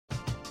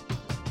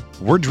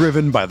We're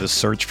driven by the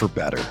search for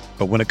better.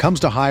 But when it comes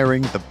to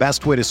hiring, the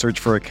best way to search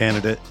for a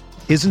candidate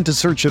isn't to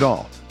search at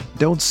all.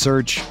 Don't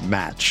search,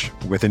 match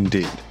with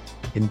Indeed.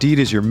 Indeed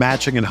is your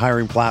matching and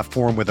hiring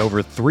platform with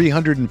over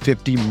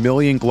 350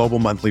 million global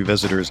monthly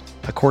visitors,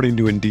 according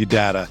to Indeed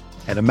data,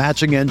 and a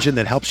matching engine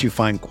that helps you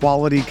find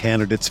quality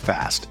candidates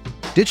fast.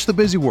 Ditch the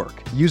busy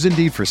work. Use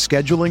Indeed for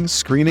scheduling,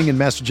 screening, and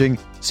messaging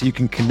so you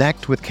can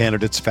connect with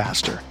candidates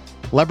faster.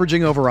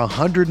 Leveraging over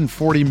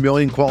 140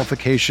 million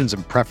qualifications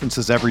and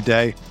preferences every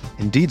day,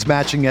 Indeed's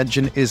matching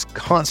engine is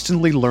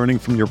constantly learning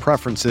from your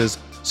preferences,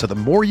 so the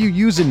more you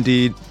use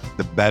Indeed,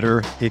 the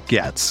better it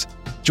gets.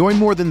 Join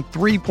more than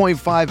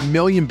 3.5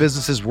 million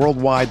businesses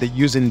worldwide that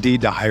use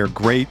Indeed to hire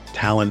great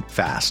talent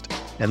fast.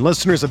 And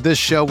listeners of this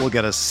show will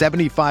get a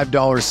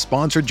 $75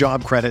 sponsored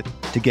job credit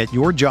to get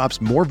your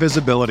jobs more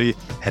visibility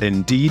at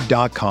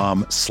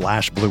Indeed.com/Blue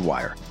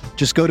Wire.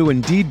 Just go to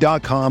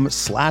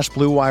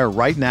Indeed.com/Blue Wire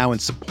right now and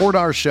support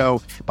our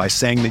show by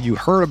saying that you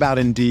heard about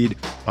Indeed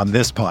on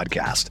this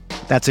podcast.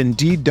 That's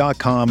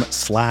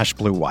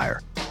Indeed.com/Blue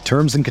Wire.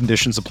 Terms and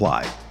conditions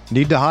apply.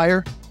 Need to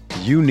hire?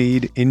 You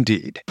need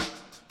Indeed.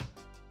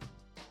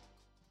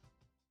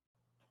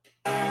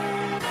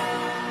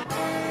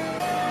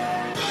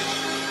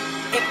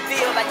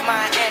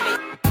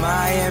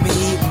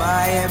 Miami, Miami,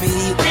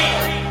 Miami,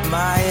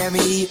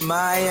 Miami,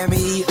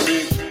 Miami,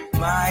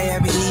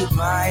 Miami,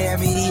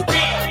 Miami,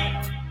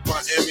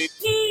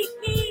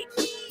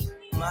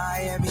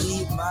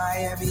 Miami,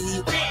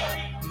 Miami,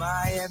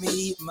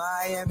 Miami,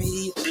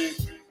 Miami,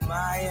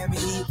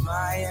 Miami,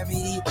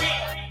 Miami.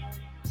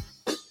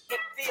 It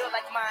feels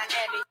like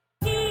Miami.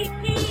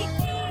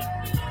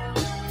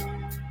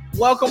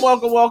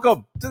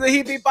 Welcome to the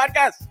Heat Beat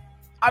Podcast.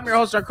 I'm your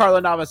host, Carlo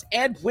Navas,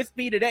 and with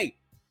me today,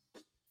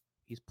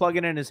 he's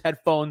plugging in his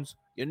headphones.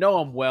 You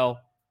know him well.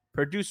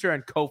 Producer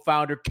and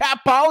co-founder,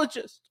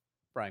 capologist,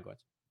 Brian Gwynn.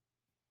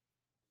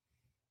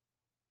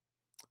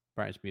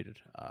 Brian's muted,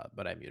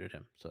 but I muted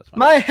him, so that's fine.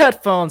 My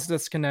headphones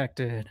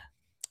disconnected.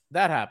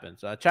 That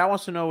happens. Chad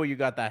wants to know where you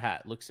got that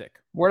hat. Looks sick.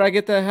 Where'd I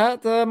get the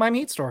hat? The Miami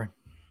Heat store.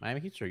 Miami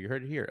Heat store. You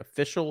heard it here.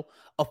 Official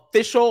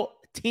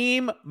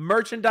team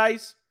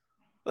merchandise.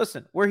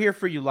 Listen, we're here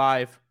for you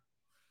live.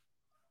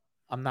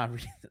 I'm not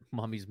reading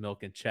Mummy's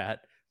Milk in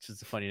chat, which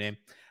is a funny name.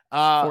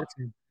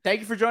 Thank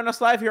you for joining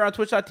us live here on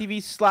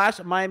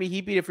twitch.tv/Miami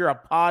Heat Beat. If you're a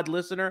pod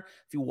listener,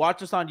 if you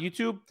watch us on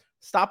YouTube,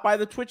 stop by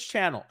the Twitch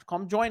channel.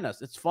 Come join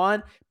us. It's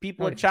fun.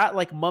 People in chat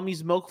like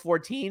Mummy's Milk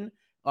 14.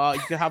 You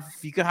can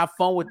have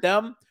fun with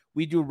them.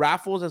 We do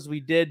raffles as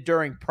we did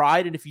during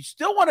Pride. And if you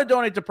still want to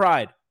donate to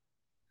Pride,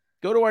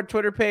 go to our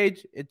Twitter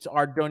page.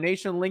 Our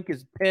donation link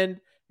is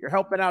pinned. You're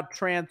helping out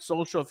Trans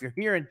Social. If you're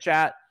here in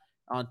chat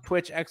on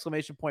Twitch,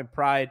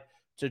 !Pride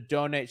to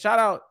donate. Shout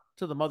out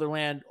to the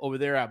motherland over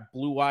there at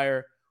Blue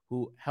Wire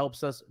who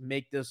helps us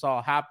make this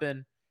all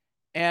happen.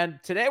 And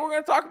today we're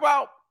going to talk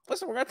about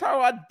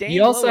Dame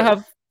You also Lillard.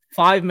 have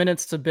 5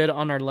 minutes to bid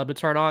on our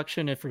Lillard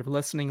auction if you're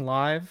listening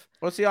live.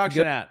 What's the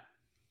auction at?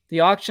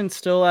 The auction's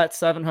still at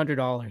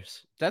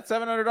 $700. That's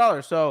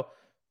 $700. So,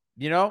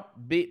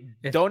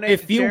 donate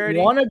if to you charity.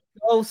 want to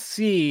go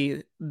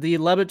see the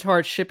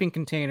Lillard shipping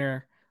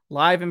container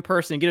live in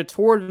person, get a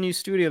tour of the new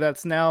studio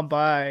that's now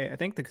by, I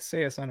think, the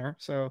Kaseya Center.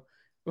 So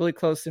really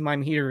close to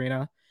Miami Heat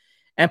Arena.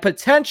 And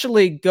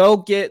potentially go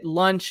get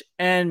lunch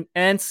and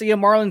see a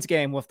Marlins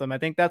game with them. I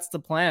think that's the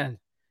plan.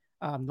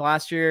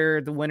 Last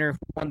year, the winner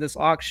won this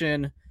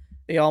auction.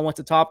 They all went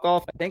to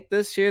Topgolf. I think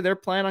this year they're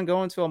planning on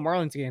going to a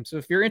Marlins game. So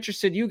if you're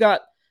interested, you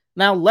got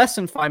now less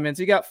than 5 minutes.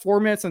 You got 4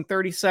 minutes and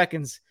 30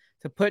 seconds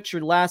to put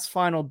your last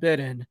final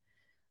bid in.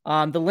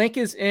 The link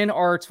is in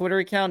our Twitter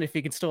account if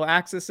you can still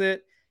access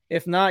it.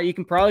 If not, you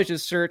can probably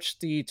just search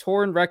the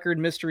Torn Record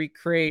Mystery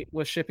Crate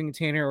with shipping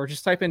container or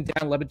just type in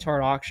Dan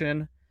Levitard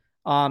auction.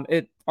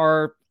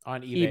 Our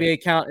on eBay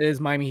account is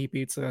Miami Heat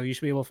Beat, so you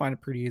should be able to find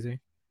it pretty easy.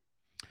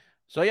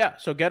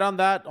 So get on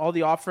that, all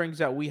the offerings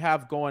that we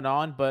have going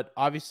on, but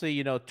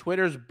obviously,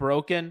 Twitter's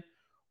broken.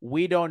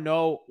 We don't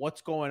know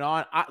what's going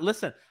on.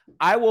 Listen,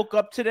 I woke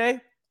up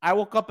today. I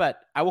woke up at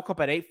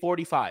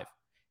 8:45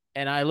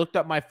 and I looked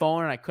up my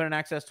phone and I couldn't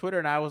access Twitter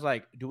and I was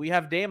like, do we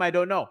have Dame? I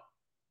don't know.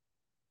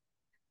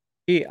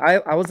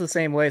 I was the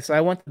same way. So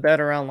I went to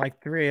bed around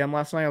like 3 a.m.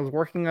 last night. I was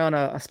working on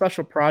a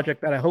special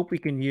project that I hope we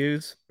can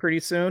use pretty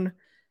soon.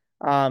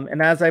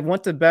 And as I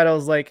went to bed, I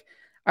was like,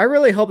 I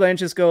really hope I didn't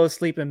just go to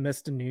sleep and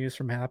miss the news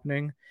from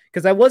happening.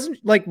 Because I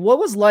wasn't like, what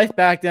was life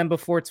back then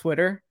before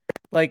Twitter?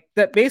 Like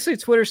that basically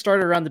Twitter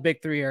started around the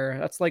Big Three era.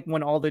 That's like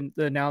when all the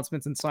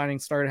announcements and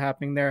signings started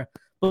happening there.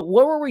 But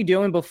what were we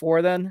doing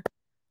before then?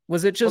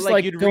 Was it just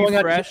like going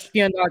on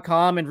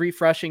ESPN.com and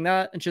refreshing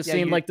that and just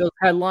seeing like those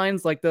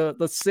headlines, like the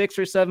 6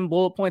 or 7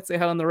 bullet points they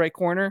had on the right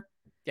corner?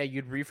 Yeah,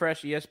 you'd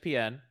refresh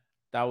ESPN.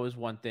 That was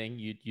one thing.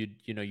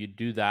 You'd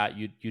do that.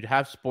 You'd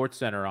have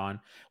SportsCenter on.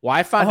 Well,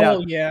 I found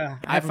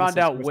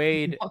out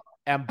Wade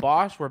and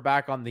Bosch were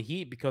back on the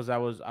Heat because I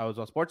was on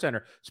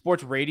SportsCenter.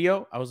 Sports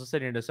Radio, I was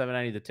listening to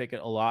 790 The Ticket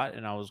a lot,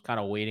 and I was kind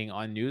of waiting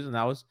on news, and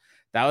that was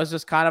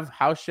just kind of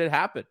how shit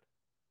happened.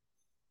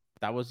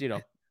 That was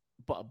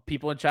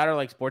people in chat are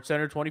like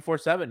SportsCenter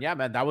 24/7. Yeah,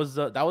 man, that was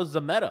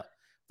the meta.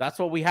 That's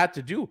what we had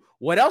to do.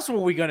 What else were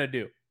we gonna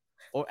do?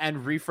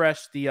 And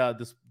refresh the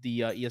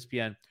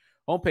ESPN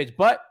homepage.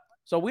 But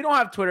so we don't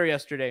have Twitter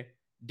yesterday.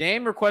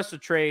 Dame requests a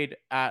trade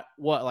at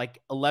what,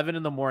 like 11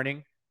 in the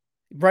morning.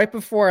 Right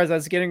before, as I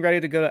was getting ready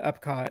to go to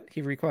Epcot,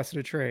 he requested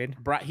a trade.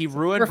 He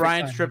ruined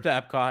Brian's trip to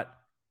Epcot.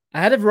 I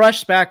had to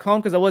rush back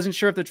home because I wasn't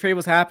sure if the trade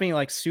was happening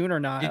like soon or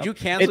not. Did you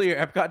cancel your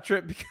Epcot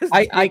trip? Because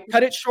I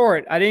cut it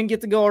short. I didn't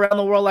get to go around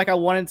the world like I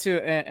wanted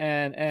to,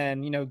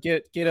 and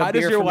get a How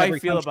beer. Does your from wife every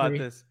feel country. about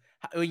this?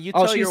 You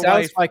tell she's your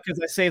satisfied wife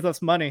because I saved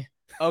us money.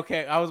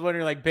 Okay, I was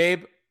wondering, like,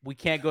 babe, we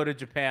can't go to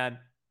Japan.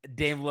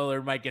 Dame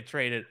Lillard might get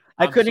traded.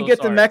 I couldn't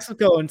get to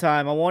Mexico in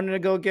time. I wanted to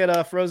go get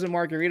a frozen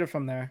margarita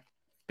from there.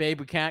 Babe,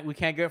 we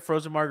can't get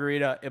frozen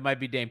margarita. It might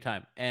be Dame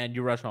time, and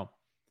you rush home.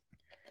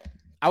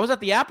 I was at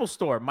the Apple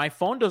store. My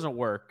phone doesn't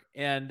work,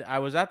 and I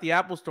was at the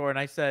Apple store, and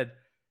I said,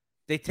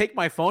 they take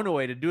my phone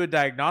away to do a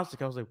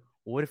diagnostic. I was like,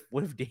 what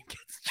if Dame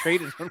gets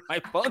traded when my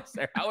phone's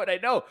there? How would I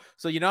know?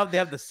 So you know they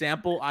have the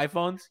sample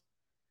iPhones.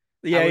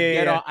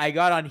 I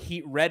got on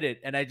Heat Reddit,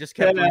 and I just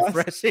kept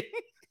refreshing.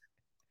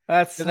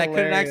 That's because I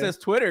couldn't access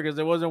Twitter because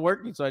it wasn't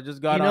working. So I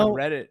just got on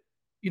Reddit.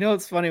 You know,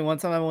 it's funny. One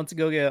time I went to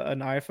go get an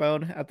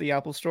iPhone at the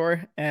Apple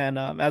store, and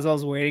as I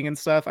was waiting and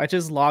stuff, I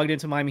just logged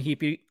into Miami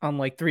Heat on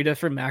like 3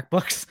 different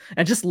MacBooks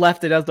and just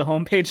left it as the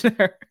homepage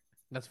there.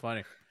 That's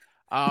funny.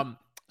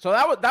 So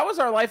that was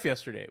our life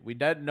yesterday. We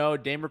didn't know.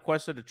 Dame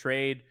requested a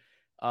trade.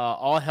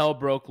 All hell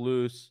broke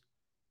loose.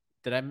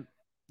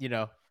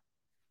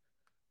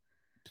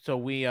 So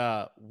we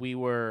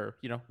were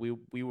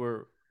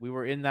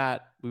in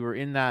that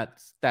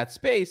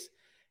space.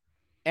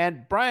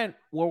 And Brian,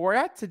 where we're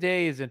at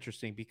today is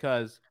interesting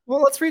because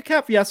let's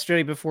recap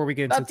yesterday before we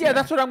get into today.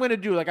 That's what I'm gonna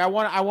do. Like I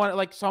want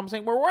like, so I'm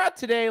saying where we're at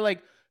today,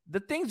 like the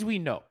things we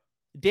know.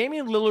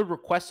 Damian Lillard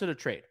requested a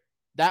trade.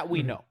 That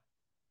we know,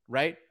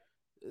 right?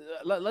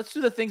 Let's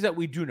do the things that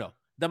we do know.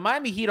 The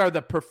Miami Heat are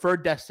the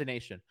preferred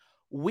destination.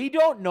 We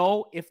don't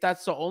know if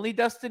that's the only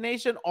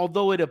destination,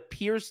 although it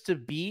appears to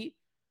be.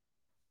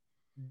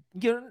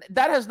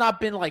 That has not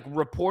been like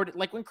reported.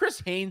 Like when Chris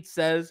Haynes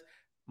says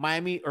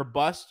Miami or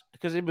bust,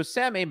 because it was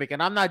Sam Amick,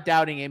 and I'm not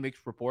doubting Amick's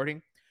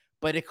reporting,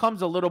 but it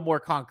comes a little more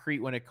concrete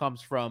when it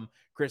comes from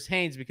Chris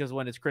Haynes, because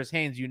when it's Chris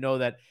Haynes, you know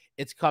that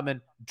it's coming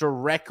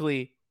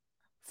directly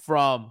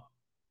from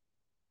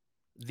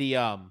the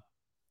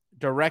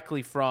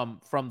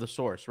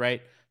source,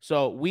 right?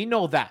 So we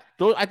know that.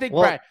 I think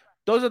Brian,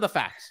 those are the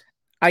facts.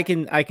 I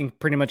can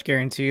pretty much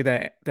guarantee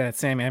that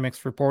Sam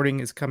Amick's reporting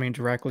is coming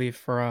directly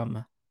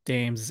from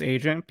Dame's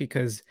agent,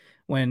 because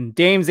when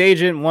Dame's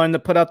agent wanted to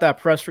put out that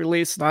press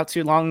release not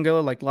too long ago,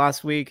 like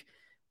last week,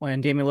 when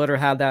Damian Lillard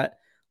had that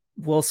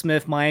Will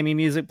Smith Miami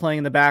music playing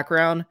in the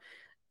background,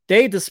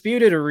 they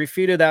disputed or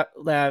refuted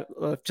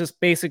that just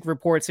basic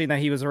report saying that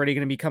he was already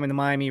going to be coming to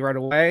Miami right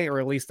away, or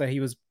at least that he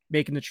was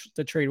making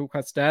the trade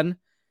request then,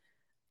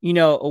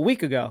 a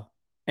week ago.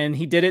 And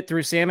he did it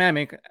through Sam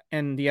Amick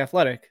and The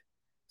Athletic.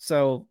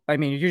 So, I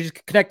mean, you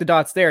just connect the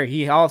dots there.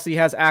 He obviously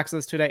has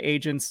access to that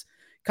agent's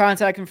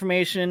contact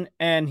information,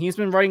 and he's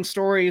been writing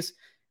stories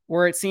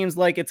where it seems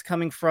like it's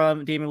coming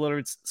from Damian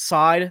Lillard's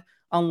side.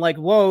 Unlike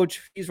Woj,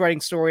 he's writing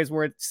stories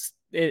where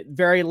it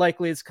very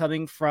likely is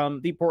coming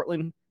from the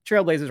Portland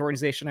Trailblazers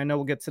organization. I know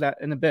we'll get to that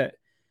in a bit.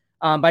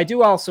 But I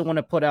do also want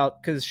to put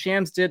out, because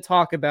Shams did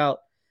talk about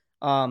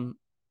at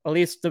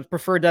least the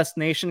preferred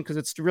destination, because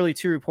it's really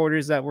 2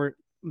 reporters that were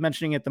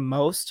mentioning it the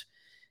most.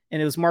 And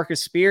it was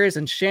Marcus Spears,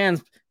 and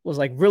Shams was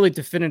like really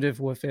definitive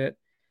with it.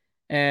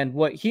 And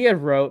what he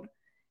had wrote,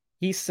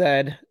 he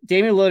said,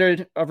 Damian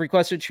Lillard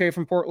requested a trade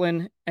from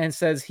Portland and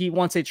says he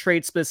wants a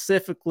trade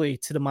specifically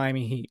to the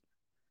Miami Heat.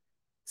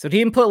 So he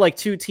didn't put like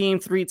 2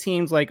 teams, 3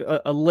 teams, like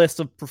a list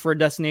of preferred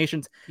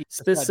destinations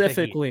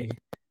specifically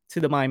to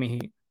the Miami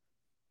Heat.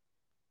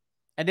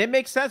 And it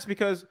makes sense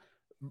because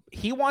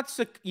he wants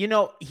to,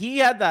 he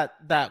had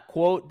that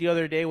quote the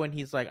other day when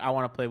he's like, I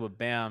want to play with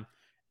Bam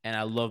and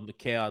I love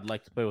Mikal. I'd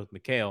like to play with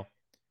Mikal.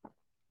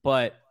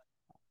 But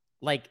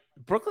like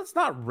Brooklyn's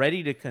not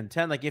ready to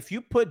contend. Like if you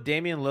put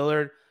Damian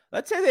Lillard,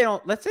 let's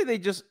say they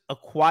just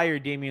acquire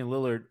Damian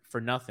Lillard for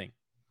nothing.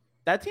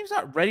 That team's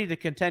not ready to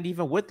contend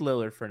even with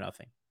Lillard for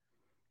nothing.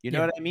 You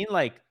know what I mean?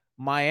 Like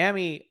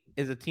Miami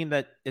is a team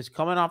that is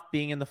coming off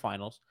being in the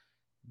finals.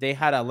 They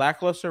had a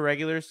lackluster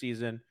regular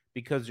season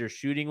because their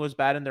shooting was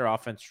bad and their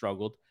offense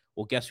struggled.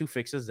 Well, guess who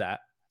fixes that?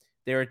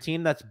 They're a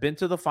team that's been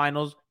to the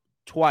finals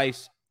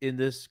twice in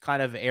this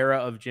kind of era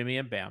of Jimmy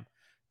and Bam.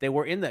 They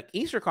were in the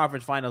Eastern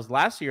Conference Finals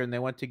last year, and they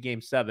went to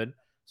Game 7.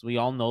 So we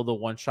all know the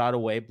one shot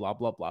away, blah,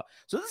 blah, blah.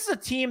 So this is a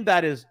team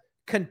that is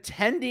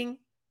contending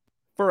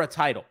for a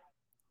title,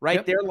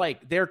 right?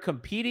 Yep. They're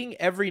competing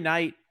every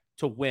night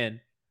to win.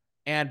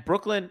 And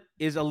Brooklyn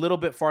is a little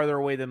bit farther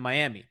away than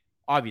Miami,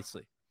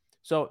 obviously.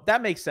 So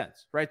that makes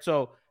sense, right?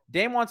 So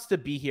Dame wants to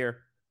be here.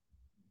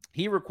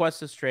 He requests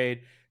this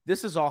trade.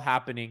 This is all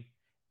happening.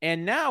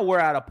 And now we're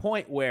at a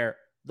point where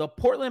the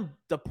Portland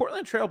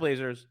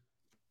Trailblazers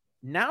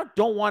now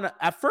don't want to.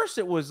 At first,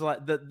 it was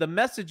like the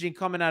messaging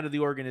coming out of the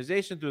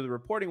organization through the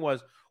reporting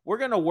was, we're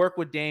going to work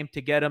with Dame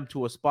to get him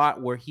to a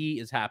spot where he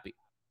is happy.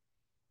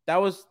 That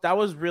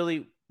was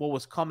really what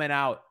was coming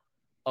out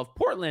of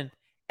Portland.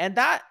 And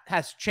that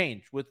has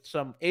changed with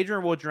some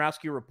Adrian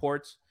Wojnarowski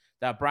reports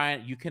that,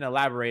 Brian, you can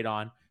elaborate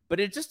on. But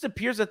it just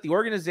appears that the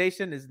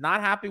organization is not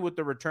happy with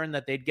the return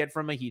that they'd get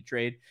from a Heat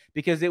trade,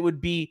 because it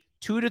would be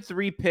 2 to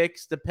 3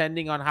 picks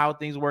depending on how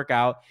things work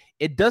out.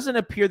 It doesn't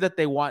appear that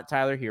they want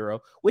Tyler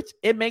Hero, which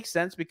it makes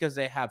sense because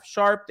they have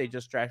Sharp. They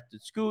just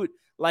drafted Scoot.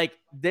 Like,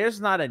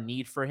 there's not a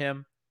need for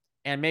him.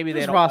 And maybe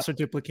there's they don't roster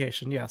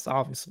duplication. Yes,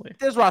 obviously.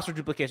 There's roster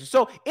duplication.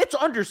 So it's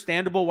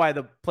understandable why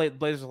the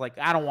Blazers are like,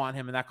 I don't want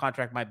him, and that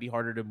contract might be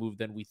harder to move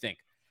than we think.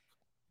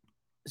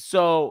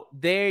 So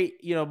they,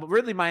 but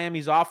really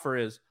Miami's offer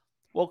is,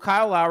 well,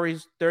 Kyle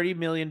Lowry's $30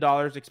 million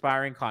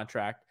expiring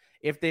contract.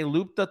 If they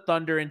loop the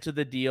Thunder into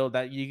the deal,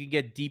 that you can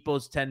get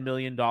Depot's $10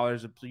 million,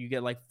 so you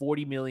get like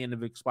 $40 million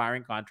of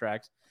expiring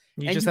contracts.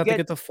 You just have to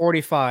get to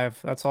 45.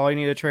 That's all you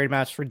need a trade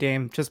match for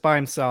Dame, just by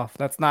himself.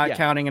 That's not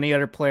counting any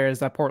other players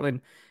that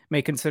Portland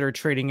may consider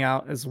trading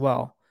out as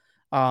well.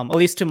 At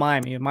least to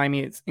Miami. Miami,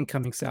 it's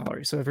incoming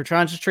salary. So if you're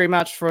trying to trade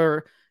match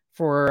for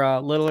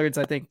Lillard's,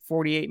 I think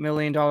 $48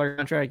 million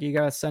contract, you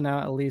got to send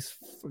out at least,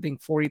 I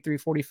think 43,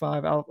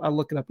 45. I'll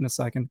look it up in a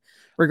second.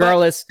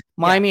 Regardless,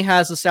 Miami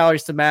has the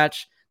salaries to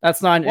match.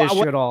 That's not an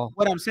issue at all.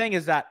 What I'm saying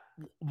is that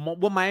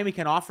what Miami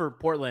can offer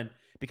Portland,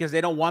 because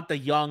they don't want the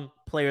young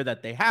player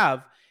that they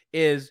have,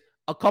 is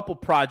a couple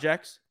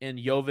projects in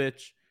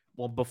Jovic.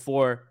 Well,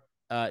 before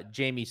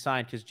Jamie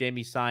signed, because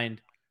Jamie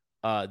signed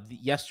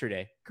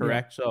yesterday,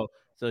 correct? Yeah.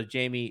 So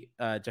Jamie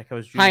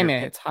Jacobs Jr.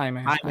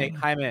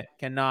 Jaime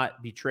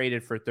cannot be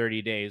traded for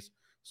 30 days.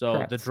 So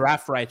correct. The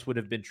draft rights would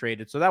have been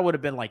traded. So that would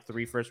have been like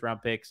 3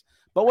 first-round picks,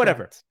 but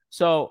whatever. Correct.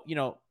 So,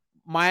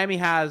 Miami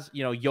has,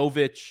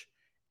 Jovic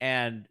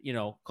and,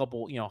 a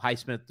couple,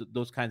 Highsmith,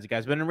 those kinds of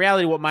guys. But in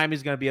reality, what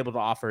Miami's going to be able to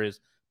offer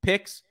is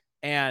picks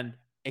and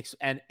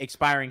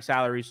expiring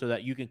salaries so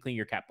that you can clean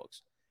your cap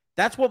books.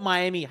 That's what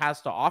Miami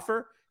has to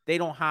offer. They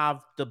don't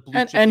have the blue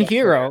and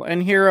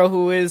Hero,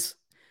 who is,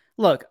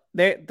 look,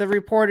 the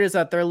report is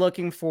that they're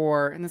looking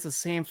for, and it's the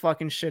same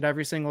fucking shit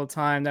every single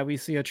time that we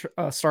see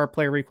a star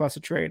player request a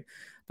trade.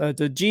 The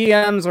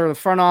GMs or the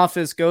front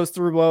office goes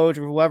through Woj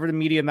or whoever the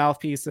media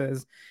mouthpiece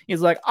is.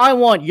 He's like, I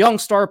want young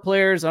star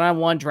players and I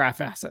want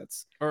draft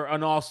assets. Or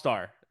an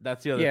all-star.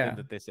 That's the other thing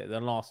that they say,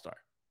 an all-star.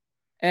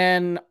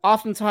 And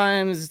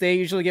oftentimes they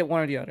usually get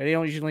one or the other. They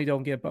usually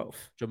don't get both.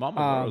 Jamal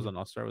Murray was an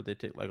all-star. Would they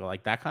take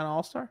like that kind of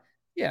all-star?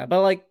 Yeah,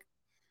 but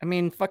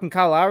fucking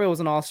Kyle Lowry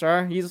was an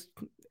all-star. Is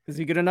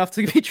he good enough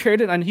to be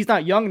traded? And he's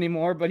not young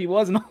anymore, but he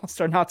was an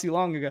all-star not too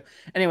long ago.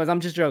 Anyways,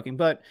 I'm just joking.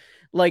 But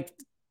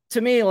to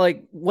me,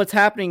 what's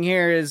happening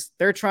here is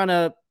they're trying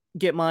to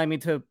get Miami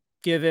to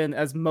give in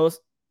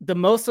the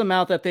most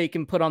amount that they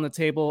can put on the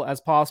table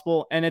as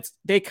possible. And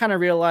they kind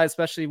of realize,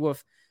 especially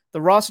with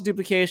the roster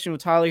duplication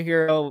with Tyler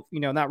Hero,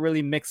 not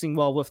really mixing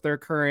well with their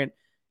current,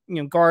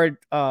 guard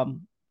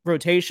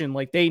rotation.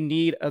 They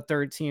need a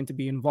third team to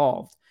be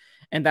involved.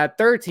 And that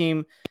third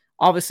team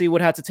obviously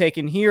would have to take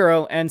in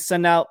Hero and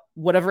send out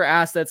whatever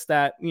assets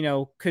that,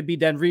 could be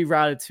then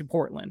rerouted to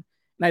Portland.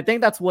 And I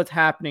think that's what's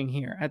happening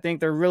here. I think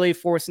they're really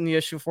forcing the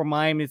issue for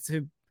Miami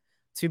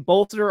to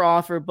bolster their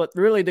offer, but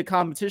really the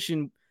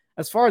competition,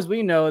 as far as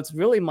we know, it's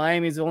really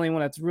Miami's the only one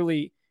that's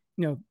really,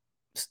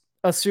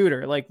 a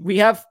suitor. We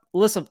have a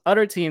list of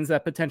other teams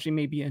that potentially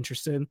may be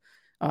interested.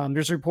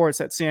 There's reports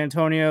that San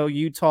Antonio,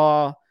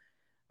 Utah,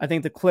 I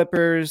think the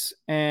Clippers,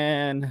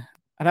 and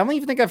I don't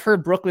even think I've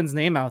heard Brooklyn's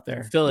name out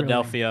there.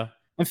 Philadelphia. Really.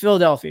 And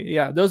Philadelphia.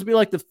 Yeah. Those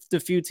would be the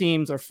few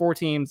teams or 4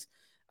 teams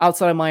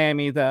outside of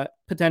Miami that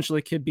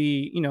potentially could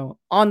be,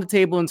 on the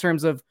table in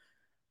terms of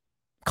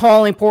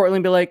calling Portland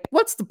and be like,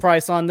 what's the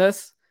price on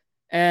this?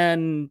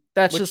 And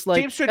that's just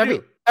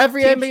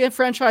every NBA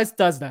franchise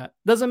does that.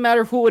 Doesn't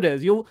matter who it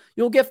is.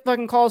 You'll get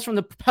fucking calls from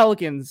the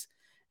Pelicans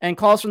and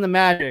calls from the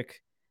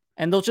Magic,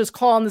 and they'll just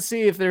call them to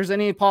see if there's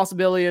any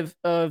possibility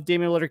of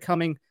Damian Lillard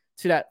coming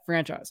to that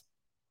franchise.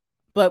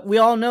 But we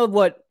all know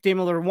what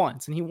Damian Lillard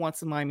wants, and he wants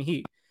the Miami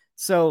Heat.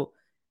 So,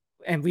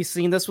 and we've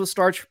seen this with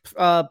starch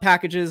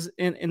packages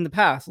in the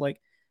past.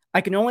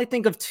 I can only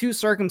think of 2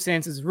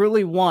 circumstances,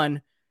 really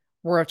one,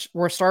 where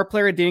a star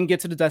player didn't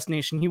get to the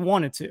destination he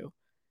wanted to.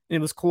 And it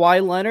was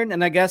Kawhi Leonard,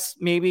 and I guess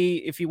maybe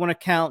if you want to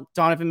count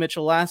Donovan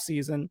Mitchell last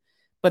season,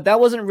 but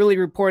that wasn't really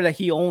reported that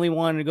he only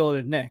wanted to go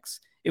to the Knicks.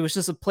 It was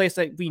just a place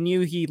that we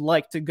knew he'd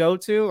like to go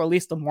to, or at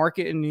least the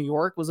market in New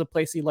York was a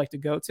place he'd like to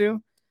go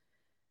to.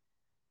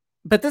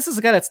 But this is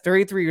a guy that's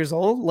 33 years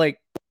old.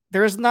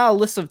 There's not a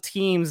list of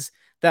teams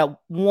that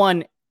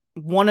want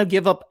to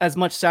give up as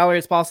much salary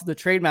as possible to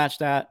trade match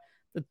that,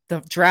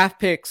 the draft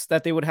picks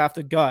that they would have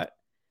to gut.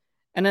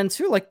 And then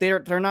 2,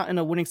 they're not in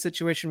a winning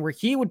situation where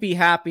he would be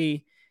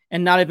happy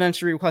and not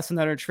eventually request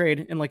another trade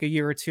in a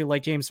year or 2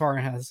 like James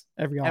Harden has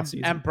every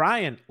offseason. And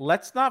Brian,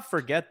 let's not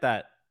forget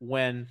that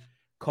when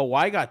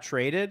Kawhi got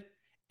traded,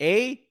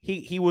 he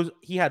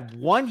had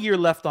 1 year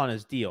left on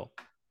his deal.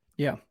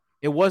 Yeah.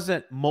 It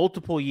wasn't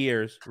multiple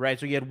years, right?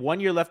 So he had 1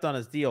 year left on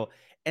his deal.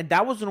 And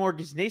that was an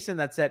organization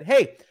that said,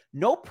 hey,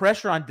 no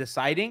pressure on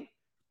deciding.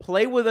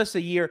 Play with us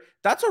a year.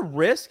 That's a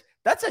risk.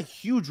 That's a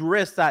huge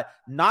risk that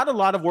not a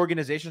lot of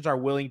organizations are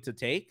willing to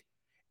take.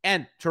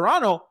 And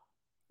Toronto,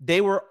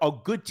 they were a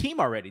good team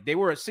already. They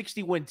were a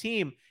 60-win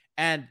team.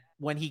 And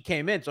when he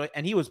came in,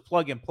 and he was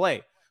plug and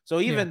play. So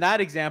even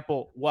that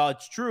example, while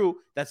it's true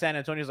that San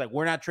Antonio's like,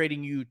 we're not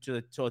trading you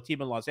to a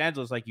team in Los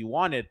Angeles like you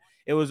wanted,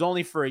 it was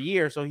only for a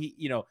year. So he,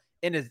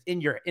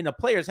 in a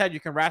player's head, you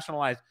can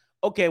rationalize,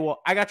 okay,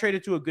 well, I got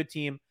traded to a good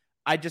team.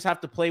 I just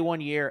have to play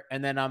 1 year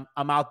and then I'm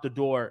out the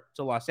door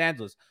to Los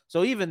Angeles.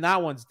 So even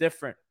that one's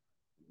different.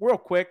 Real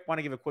quick, want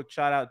to give a quick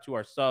shout out to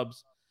our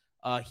subs.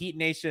 Heat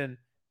Nation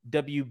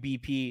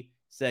WBP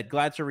said,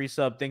 glad to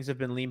resub. Things have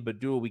been lean, but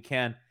do what we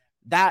can.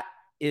 That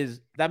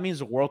means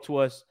the world to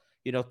us.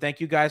 Thank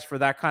you guys for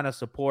that kind of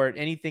support.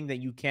 Anything that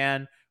you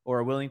can or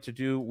are willing to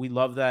do, we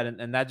love that.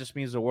 And that just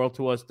means the world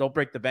to us. Don't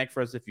break the bank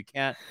for us if you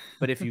can't.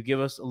 But if you give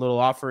us a little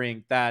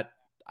offering,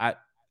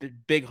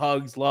 big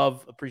hugs,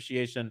 love,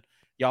 appreciation.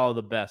 Y'all are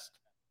the best.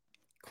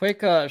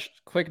 Quick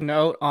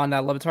note on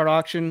that Le Batard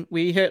auction.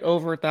 We hit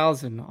over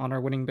 1,000 on our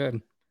winning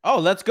bid. Oh,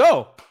 let's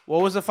go.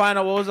 What was the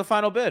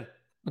final bid?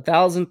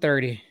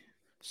 1,030.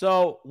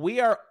 So we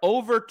are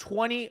over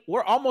 20.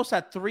 We're almost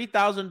at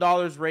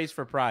 $3,000 raised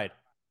for Pride.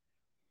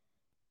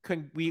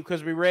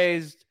 Because we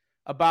raised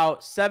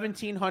about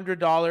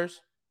 $1,700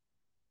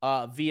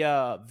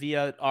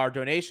 via our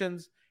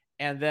donations,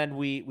 and then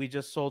we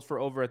just sold for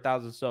over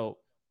 1,000. So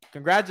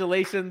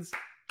congratulations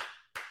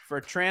for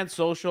Trans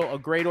Social, a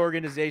great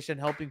organization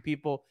helping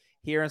people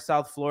here in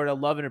South Florida.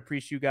 Love and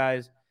appreciate you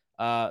guys.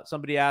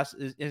 Somebody asked,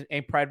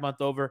 ain't Pride Month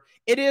over?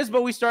 It is,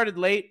 but we started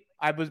late.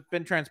 I've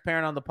been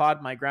transparent on the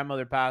pod. My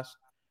grandmother passed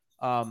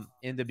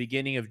in the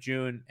beginning of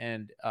June,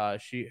 and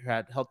she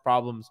had health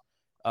problems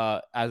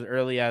as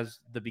early as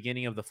the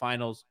beginning of the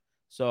finals.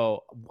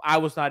 So I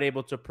was not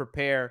able to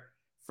prepare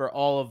for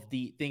all of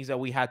the things that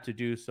we had to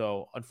do.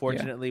 So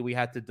unfortunately, we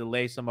had to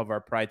delay some of our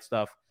Pride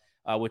stuff,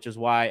 which is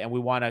why, and we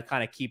want to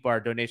kind of keep our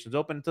donations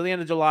open until the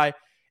end of July.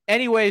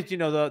 Anyways, the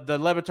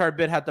Le Batard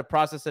bid had the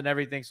process and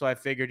everything. So I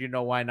figured,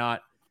 why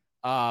not?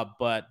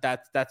 But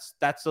that's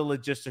a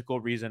logistical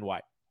reason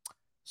why.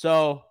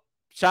 So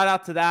shout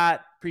out to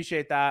that.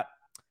 Appreciate that.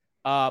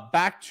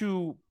 Back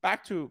to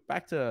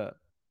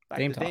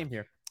Dame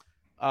here.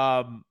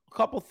 A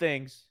couple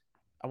things.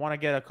 I want to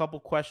get a couple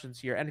questions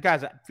here. And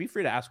guys, feel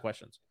free to ask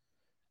questions.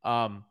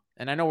 And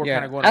I know we're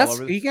kind of going all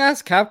over this. You can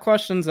ask Cap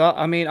questions.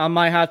 I mean, I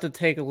might have to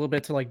take a little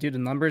bit to do the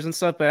numbers and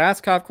stuff, but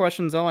ask Cap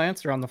questions. I'll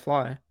answer on the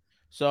fly.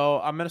 So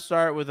I'm going to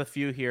start with a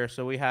few here.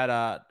 So we had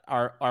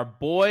our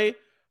boy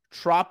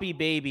Troppy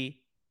Baby,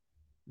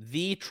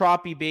 the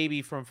Troppy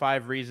Baby from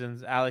 5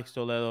 Reasons, Alex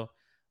Toledo.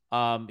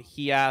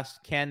 He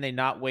asked, can they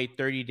not wait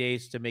 30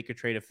 days to make a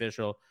trade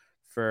official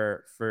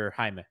for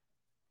Jaime?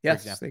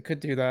 Yes, they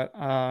could do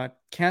that.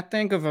 Can't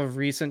think of a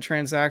recent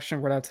transaction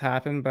where that's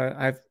happened,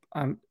 but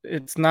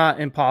it's not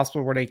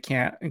impossible where they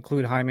can't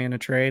include Jaime in a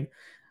trade.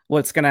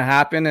 What's going to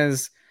happen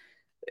is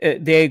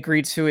they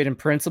agreed to it in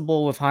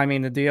principle with Jaime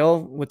in the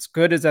deal. What's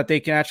good is that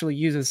they can actually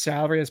use his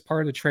salary as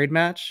part of the trade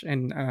match,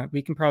 and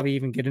we can probably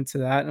even get into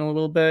that in a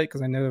little bit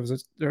because I know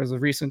there was a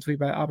recent tweet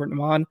by Albert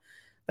Naman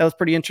that was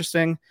pretty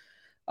interesting.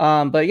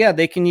 But yeah,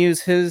 they can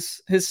use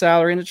his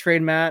salary in the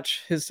trade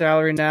match. His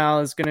salary now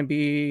is going to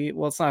be,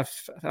 well, it's not,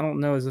 I don't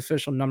know his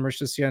official numbers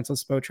just yet until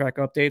Spotrac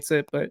updates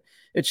it, but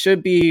it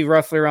should be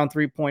roughly around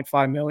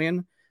 3.5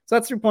 million. So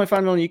that's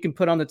 3.5 million you can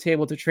put on the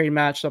table to trade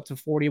match up to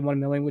 41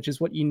 million, which is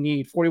what you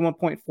need.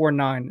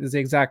 41.49 is the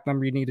exact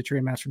number you need to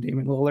trade match for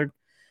Damian Lillard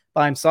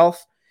by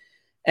himself.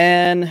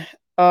 And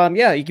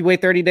yeah, you can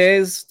wait 30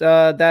 days.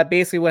 That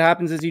basically what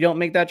happens is you don't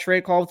make that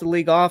trade call with the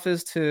league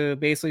office to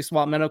basically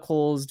swap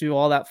medicals, do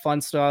all that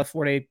fun stuff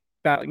where they,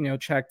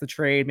 check the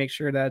trade, make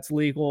sure that it's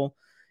legal,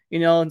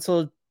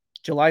 until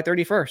July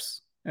 31st.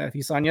 If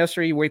you signed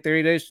yesterday, you wait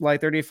 30 days, July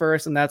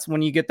 31st, and that's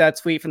when you get that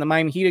tweet from the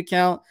Miami Heat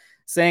account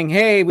saying,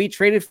 hey, we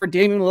traded for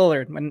Damian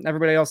Lillard, when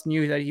everybody else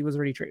knew that he was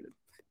already traded.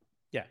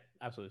 Yeah,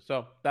 absolutely.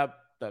 So that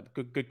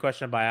good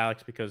question by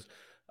Alex because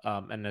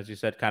and as you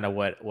said, kind of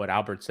what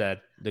Albert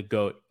said, the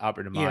GOAT,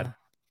 Albert Ahmad. Yeah.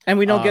 And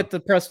we don't get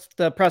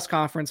the press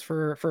conference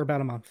for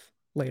about a month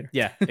later.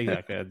 Yeah,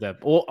 exactly.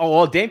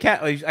 Well, Dame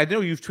can't. I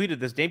know you've tweeted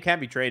this. Dame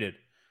can't be traded.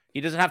 He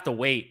doesn't have to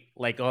wait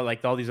like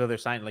all these other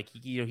signs. Like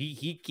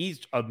he's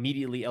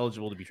immediately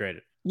eligible to be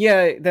traded.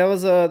 Yeah, there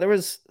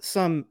was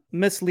some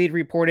mislead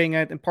reporting,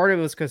 and part of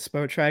it was because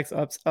Spotrac's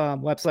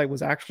website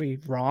was actually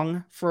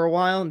wrong for a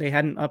while, and they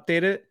hadn't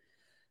updated it.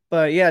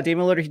 But yeah,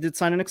 Damian Lillard, he did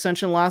sign an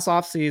extension last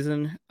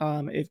offseason.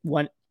 It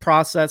went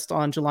processed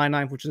on July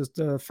 9th, which is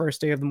the first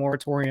day of the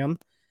moratorium.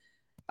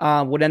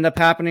 What ended up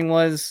happening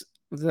was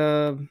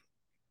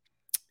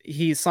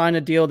he signed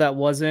a deal that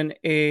wasn't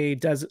a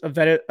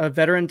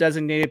veteran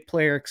designated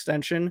player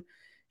extension.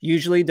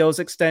 Usually those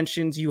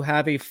extensions, you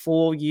have a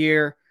full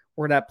year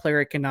where that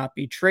player cannot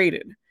be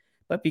traded.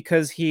 But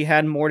because he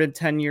had more than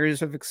 10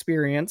 years of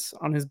experience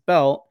on his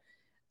belt,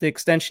 the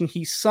extension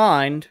he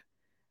signed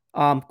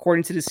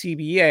According to the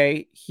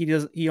CBA,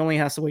 he only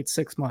has to wait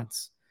 6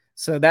 months.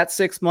 So that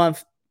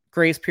 6-month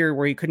grace period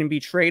where he couldn't be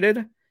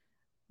traded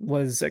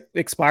was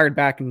expired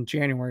back in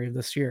January of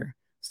this year.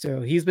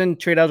 So he's been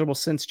trade eligible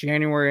since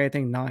January, I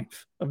think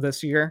 9th of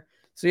this year.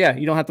 So yeah,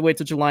 you don't have to wait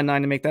till July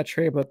 9 to make that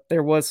trade, but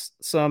there was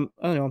some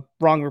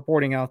wrong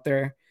reporting out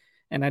there,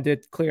 and I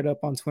did clear it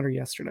up on Twitter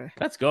yesterday.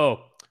 Let's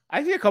go.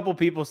 I see a couple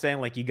people saying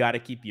like you got to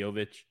keep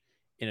Jovic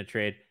in a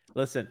trade.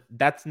 Listen,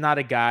 that's not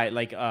a guy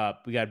like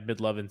we got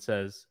Midlovin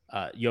says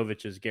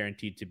Jovic is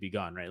guaranteed to be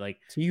gone, right? Like,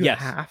 so you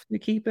have to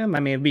keep him. I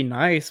mean, it'd be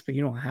nice, but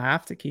you don't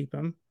have to keep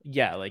him.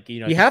 Yeah, like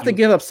you have to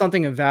give up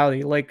something of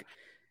value. Like,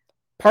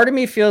 part of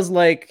me feels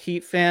like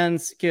Heat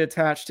fans get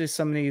attached to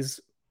some of these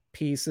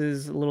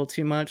pieces a little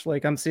too much.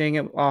 Like, I'm seeing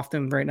it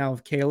often right now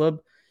with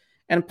Caleb,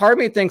 and part of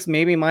me thinks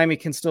maybe Miami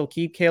can still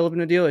keep Caleb in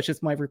the deal. It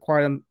just might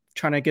require them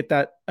trying to get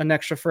an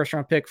extra first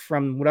round pick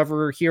from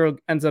whatever hero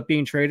ends up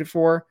being traded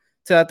for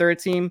to that third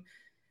team.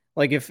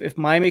 Like if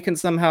Miami can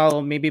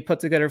somehow maybe put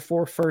together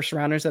 4 first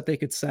rounders that they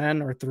could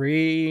send, or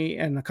 3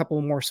 and a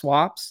couple more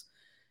swaps,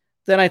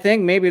 then I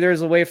think maybe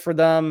there's a way for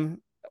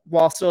them,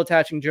 while still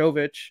attaching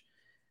Jovic,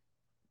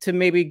 to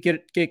maybe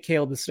get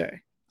Caleb to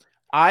stay.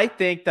 I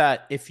think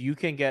that if you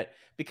can get,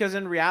 because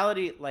in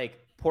reality, like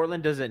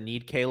Portland doesn't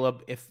need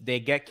Caleb. If they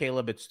get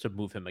Caleb, it's to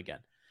move him again.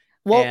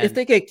 Well, if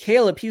they get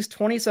Caleb, he's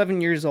 27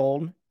 years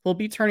old. He'll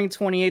be turning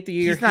 28 the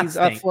year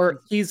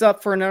he's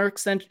up for another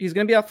extension. He's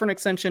going to be up for an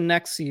extension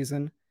next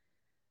season.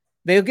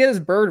 They'll get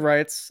his bird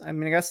rights. I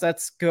mean, I guess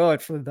that's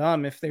good for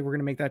them if they were going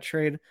to make that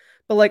trade.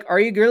 But like, are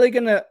you really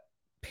going to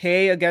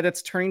pay a guy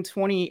that's turning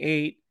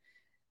 28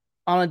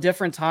 on a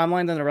different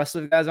timeline than the rest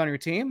of the guys on your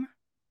team?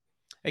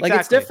 Exactly. Like,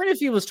 it's different if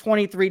he was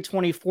 23,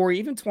 24,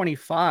 even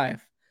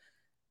 25.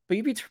 But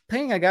you'd be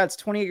paying a guy that's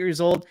 28 years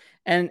old,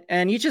 and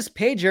you just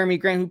pay Jeremy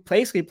Grant, who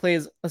basically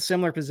plays a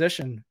similar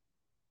position.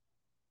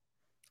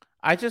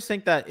 I just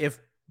think that if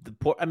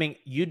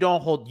you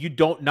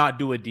don't not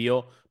do a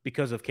deal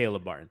because of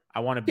Caleb Martin.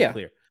 I want to be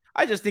clear.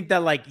 I just think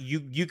that like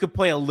you could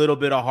play a little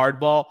bit of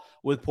hardball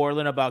with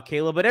Portland about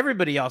Caleb, but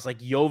everybody else like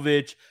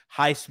Jovic,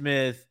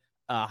 Highsmith,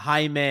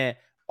 Jaime,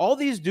 all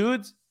these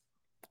dudes,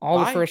 all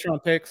the first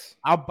round picks.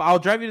 I'll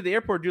drive you to the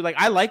airport, dude. Like,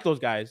 I like those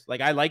guys.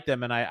 Like, I like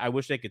them, and I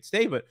wish they could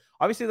stay. But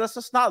obviously, that's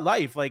just not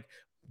life. Like,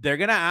 they're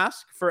gonna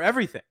ask for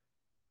everything.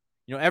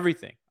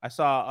 Everything. I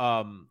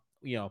saw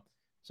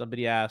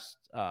somebody asked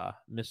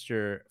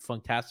Mr.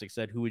 Funktastic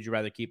said, who would you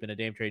rather keep in a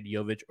Dame trade,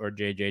 Jovic or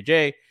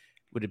JJJ?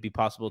 Would it be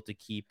possible to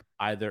keep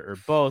either or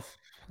both?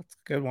 That's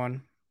a good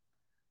one.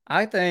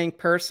 I think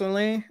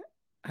personally,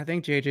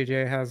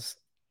 JJJ has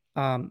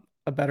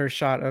a better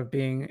shot of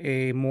being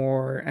a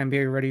more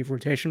NBA ready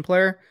rotation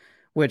player,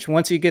 which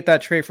once you get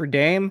that trade for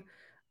Dame,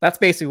 that's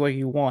basically what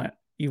you want.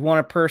 You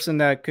want a person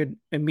that could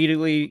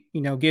immediately,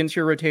 get into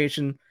your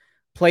rotation,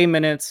 play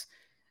minutes,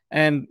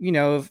 and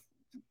if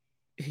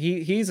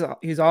he's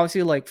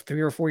obviously like 3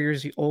 or 4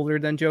 years older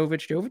than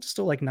Jovic. Jovic is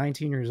still like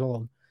 19 years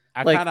old.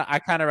 I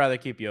kind of rather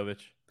keep Jovic.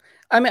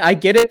 I mean, I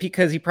get it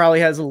because he probably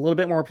has a little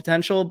bit more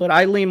potential, but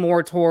I lean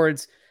more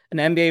towards an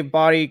NBA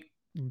body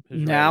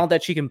now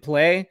that she can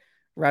play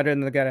rather than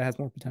the guy that has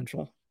more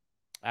potential.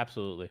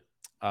 Absolutely.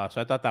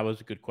 So I thought that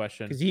was a good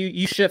question. Because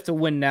you shift to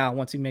win now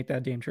once you make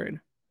that Dame trade.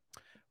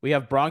 We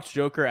have Bronx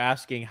Joker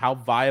asking, how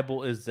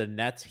viable is the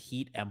Nets,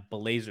 Heat, and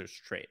Blazers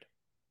trade?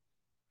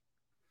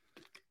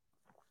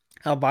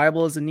 How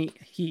viable is the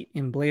Heat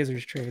and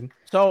Blazers trade?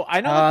 So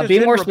I know.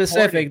 Be more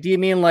specific. Do you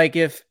mean like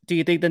do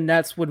you think the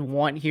Nets would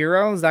want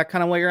Hero? Is that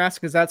kind of what you're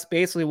asking? Because that's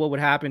basically what would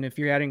happen if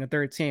you're adding a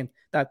third team.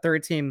 That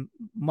third team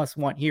must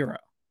want Hero.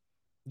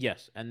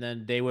 Yes, and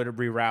then they would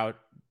reroute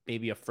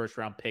maybe a first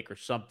round pick or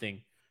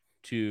something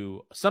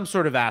to some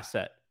sort of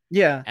asset.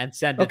 Yeah, and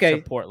send it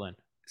to Portland.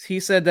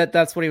 He said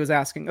that's what he was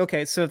asking.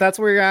 Okay, so if that's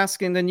what you're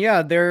asking, then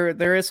yeah,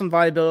 there is some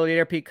viability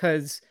there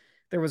because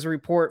there was a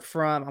report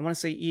from, I want to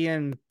say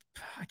Ian,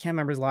 I can't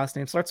remember his last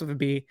name, starts with a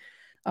B.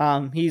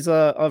 He's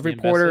a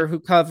reporter who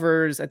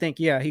covers, I think,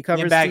 he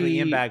covers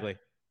Ian Bagley.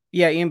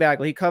 Yeah, Ian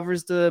Bagley. He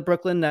covers the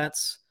Brooklyn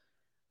Nets,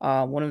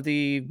 one of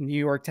the New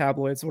York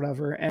tabloids,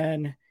 whatever.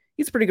 And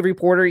he's a pretty good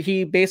reporter.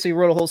 He basically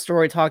wrote a whole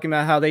story talking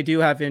about how they do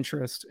have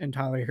interest in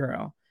Tyler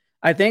Hero.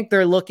 I think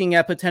they're looking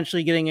at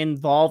potentially getting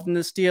involved in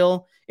this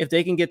deal. If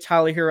they can get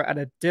Tyler Hero at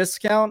a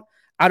discount,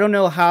 I don't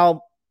know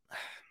how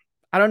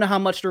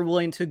much they're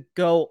willing to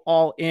go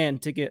all in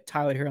to get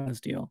Tyler Hero on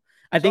this deal.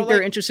 I think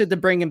they're interested to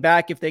bring him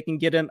back if they can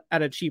get him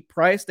at a cheap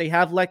price. They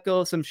have let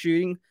go of some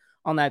shooting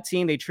on that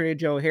team. They traded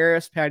Joe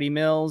Harris, Patty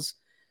Mills.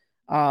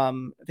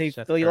 They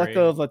let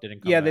go of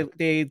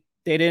they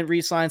didn't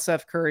re-sign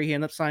Seth Curry. He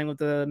ended up signing with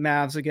the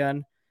Mavs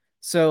again.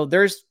 So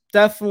there's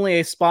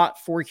definitely a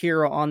spot for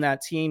Hero on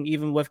that team,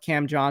 even with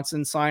Cam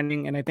Johnson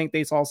signing. And I think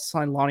they also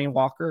signed Lonnie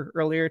Walker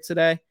earlier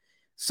today.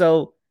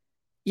 So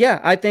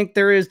yeah, I think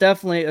there is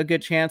definitely a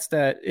good chance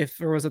that if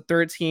there was a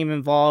third team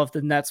involved,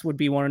 the Nets would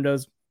be one of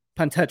those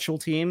potential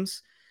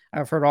teams.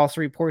 I've heard also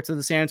reports of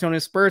the San Antonio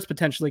Spurs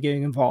potentially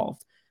getting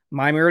involved.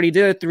 Miami already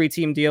did a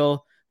 3-team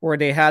deal where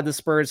they had the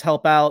Spurs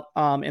help out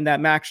in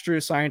that Max Drew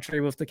sign trade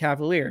with the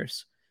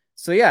Cavaliers.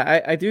 So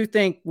yeah, I do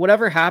think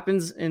whatever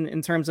happens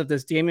in terms of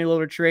this Damian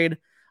Lillard trade,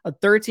 a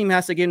third team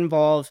has to get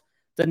involved.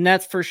 The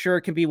Nets for sure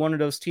can be one of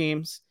those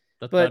teams.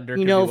 The But, Thunder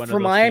could be one for of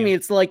those Miami, teams.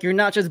 it's like you're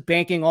not just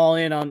banking all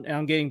in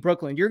on getting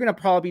Brooklyn. You're going to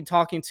probably be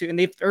talking to, and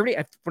they've already,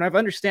 when I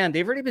understand,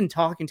 they've already been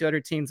talking to other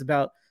teams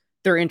about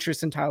their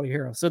interest in Tyler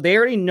Hero. So they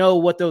already know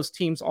what those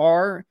teams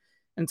are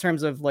in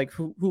terms of like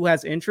who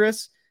has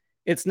interest.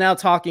 It's now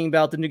talking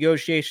about the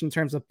negotiation in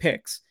terms of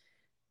picks.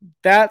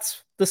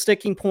 That's the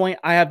sticking point.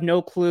 I have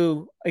no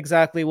clue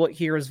exactly what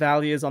Hero's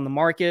value is on the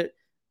market.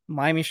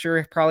 Miami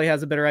sure probably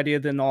has a better idea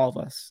than all of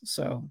us.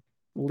 So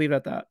we'll leave it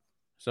at that.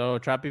 So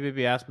Trappy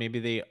Baby asked, maybe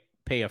they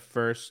pay a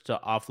first to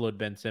offload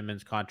Ben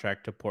Simmons'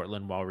 contract to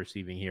Portland while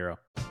receiving Hero.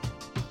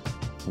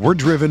 We're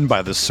driven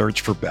by the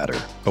search for better.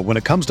 But when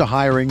it comes to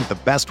hiring, the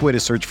best way to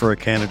search for a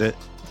candidate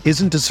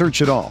isn't to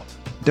search at all.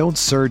 Don't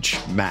search,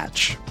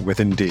 match with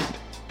Indeed.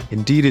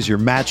 Indeed is your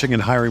matching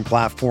and hiring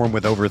platform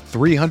with over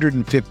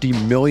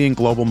 350 million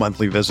global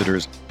monthly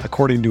visitors,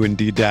 according to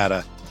Indeed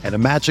data, and a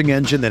matching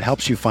engine that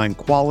helps you find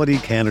quality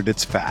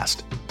candidates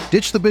fast.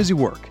 Ditch the busy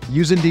work.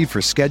 Use Indeed for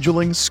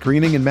scheduling,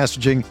 screening, and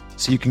messaging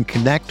so you can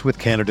connect with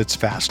candidates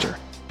faster.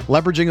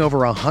 Leveraging over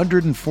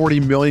 140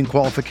 million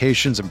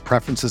qualifications and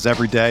preferences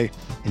every day,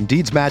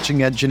 Indeed's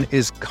matching engine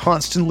is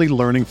constantly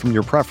learning from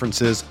your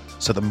preferences,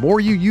 so the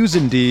more you use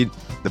Indeed,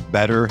 the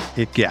better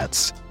it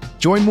gets.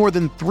 Join more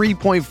than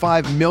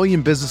 3.5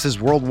 million businesses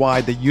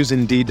worldwide that use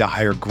Indeed to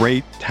hire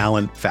great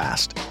talent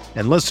fast.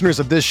 And listeners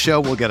of this show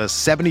will get a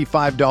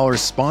 $75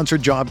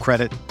 sponsored job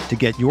credit to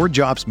get your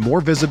jobs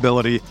more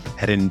visibility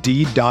at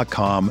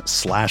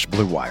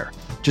Indeed.com/Blue Wire.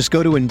 Just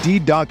go to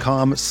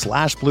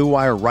Indeed.com/Blue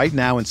Wire right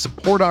now and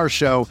support our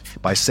show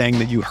by saying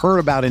that you heard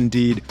about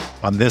Indeed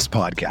on this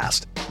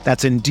podcast.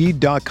 That's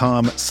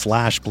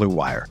Indeed.com/Blue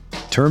Wire.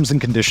 Terms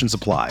and conditions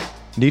apply.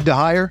 Need to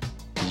hire?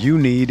 You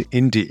need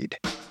Indeed.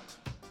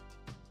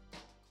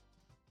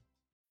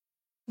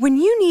 When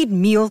you need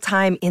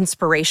mealtime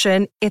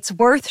inspiration, it's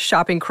worth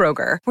shopping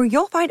Kroger, where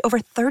you'll find over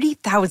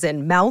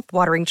 30,000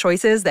 mouth-watering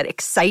choices that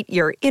excite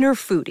your inner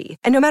foodie.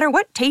 And no matter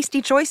what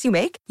tasty choice you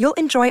make, you'll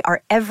enjoy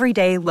our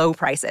everyday low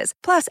prices,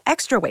 plus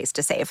extra ways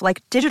to save,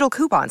 like digital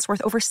coupons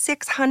worth over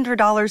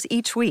 $600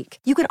 each week.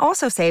 You can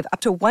also save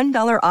up to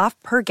 $1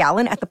 off per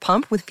gallon at the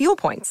pump with fuel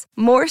points.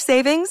 More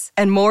savings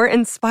and more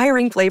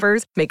inspiring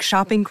flavors make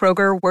shopping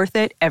Kroger worth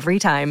it every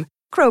time.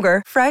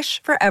 Kroger,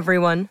 fresh for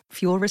everyone.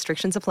 Fuel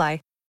restrictions apply.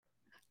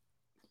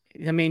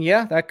 I mean,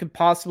 yeah, that could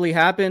possibly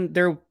happen.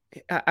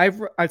 I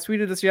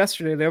tweeted this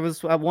yesterday. There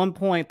was at one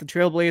point the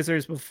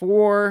Trailblazers,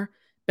 before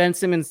Ben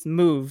Simmons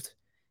moved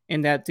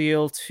in that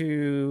deal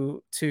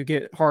to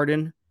get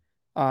Harden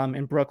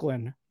in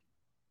Brooklyn.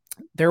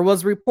 There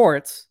was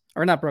reports,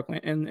 or not Brooklyn,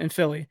 in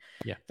Philly.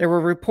 Yeah, there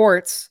were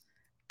reports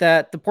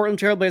that the Portland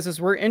Trailblazers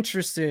were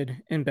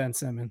interested in Ben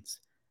Simmons.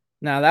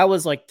 Now that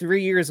was like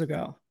 3 years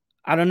ago.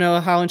 I don't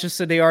know how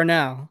interested they are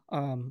now.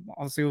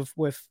 Obviously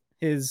with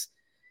his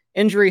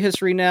injury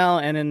history now,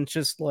 and then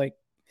just like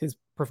his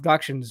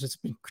production has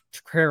just been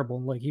terrible.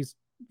 Like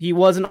he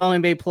was an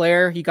All-NBA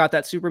player. He got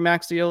that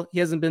Supermax deal. He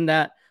hasn't been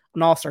an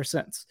All-Star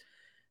since.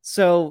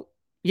 So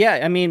yeah,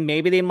 I mean,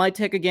 maybe they might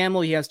take a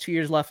gamble. He has 2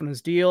 years left on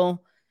his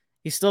deal.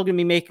 He's still going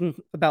to be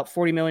making about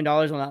 $40 million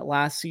on that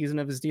last season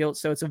of his deal.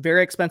 So it's a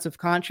very expensive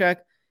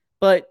contract,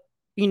 but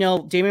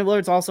Damian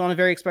Lillard's also on a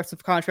very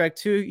expensive contract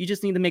too. You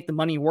just need to make the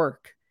money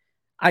work.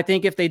 I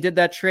think if they did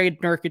that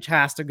trade, Nurkic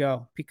has to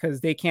go,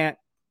 because they can't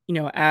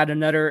add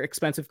another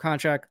expensive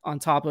contract on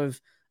top of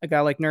a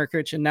guy like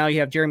Nurkic. And now you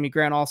have Jeremy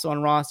Grant also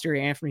on roster,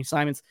 Anthony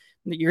Simons.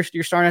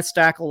 You're starting to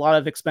stack a lot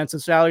of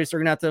expensive salaries.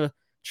 They're going to have to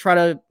try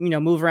to,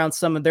 move around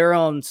some of their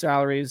own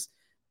salaries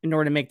in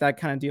order to make that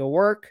kind of deal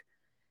work.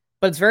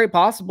 But it's very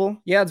possible.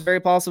 Yeah, it's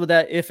very possible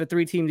that if a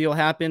 3-team deal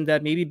happened,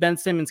 that maybe Ben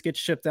Simmons gets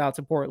shipped out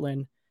to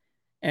Portland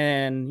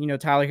and,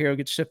 Tyler Hero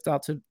gets shipped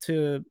out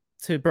to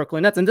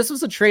Brooklyn Nets. And this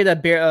was a trade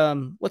that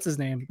what's his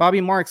name?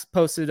 Bobby Marks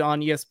posted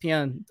on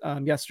ESPN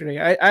yesterday.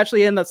 I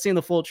actually ended up seeing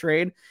the full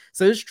trade.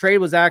 So this trade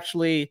was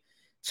actually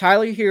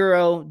Tyler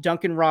Hero,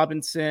 Duncan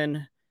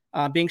Robinson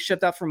being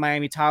shipped out from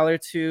Miami, Tyler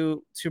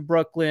to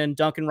Brooklyn,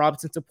 Duncan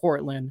Robinson to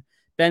Portland.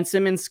 Ben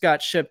Simmons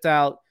got shipped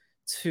out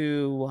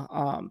to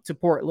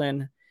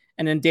Portland,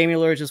 and then Damian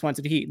Lillard just went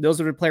to the Heat. Those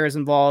are the players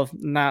involved,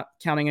 not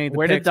counting any of the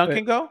Where picks, did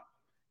Duncan go?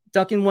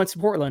 Duncan went to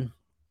Portland.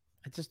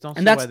 I just don't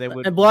And see why they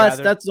would.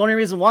 That's the only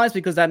reason why, is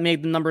because that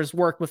made the numbers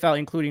work without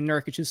including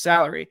Nurkic's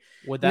salary.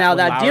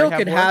 That deal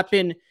could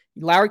happen.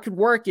 Lowry could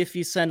work if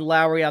you send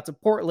Lowry out to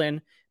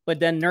Portland, but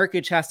then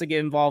Nurkic has to get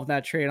involved in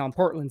that trade on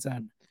Portland's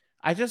end.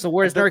 So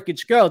where does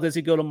Nurkic go? Does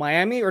he go to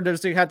Miami, or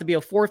does there have to be a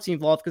 4th team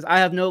involved? Because I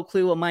have no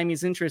clue what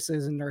Miami's interest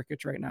is in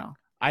Nurkic right now.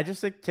 I just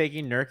think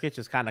taking Nurkic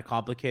is kind of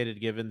complicated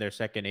given their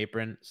second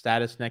apron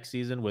status next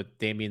season with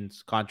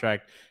Damian's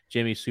contract,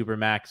 Jimmy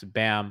Supermax,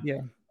 Bam,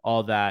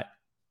 all that.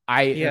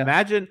 I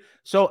imagine.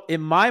 So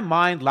in my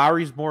mind,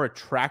 Lowry's more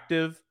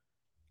attractive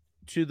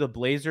to the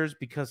Blazers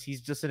because he's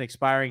just an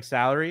expiring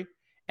salary.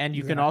 And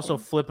you can also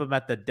flip him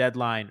at the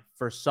deadline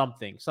for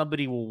something.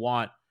 Somebody will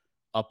want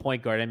a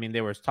point guard. I mean,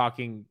 they were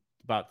talking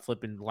about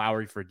flipping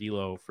Lowry for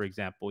D'Lo, for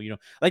example.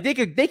 Like they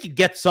could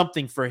get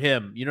something for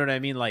him. You know what I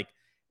mean? Like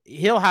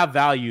he'll have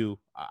value,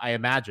 I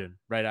imagine,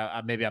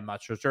 right? Maybe I'm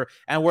not sure.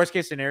 And worst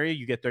case scenario,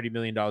 you get $30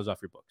 million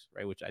off your books,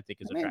 right? Which I think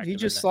is attractive. You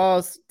just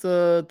saw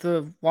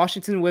the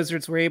Washington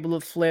Wizards were able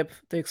to flip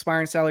the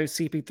expiring salary of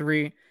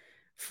CP3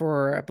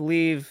 for, I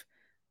believe,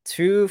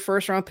 2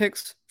 first-round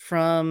picks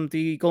from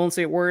the Golden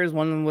State Warriors.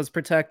 One was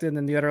protected,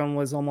 and the other one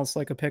was almost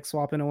like a pick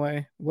swap in a way.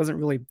 It wasn't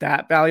really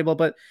that valuable,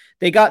 but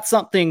they got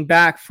something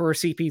back for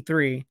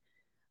CP3.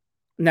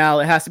 Now,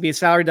 it has to be a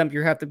salary dump.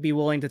 You have to be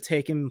willing to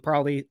take him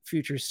probably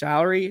future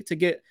salary to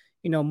get,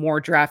 more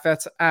draft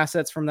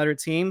assets from another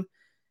team.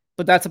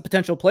 But that's a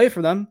potential play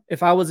for them.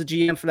 If I was a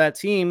GM for that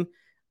team,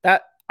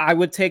 that I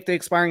would take the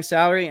expiring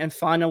salary and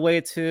find a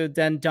way to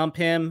then dump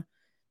him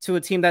to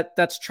a team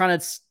that's trying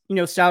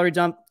to, salary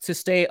dump to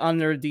stay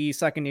under the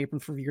second apron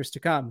for years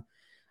to come.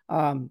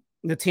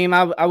 The team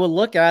I would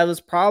look at is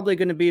probably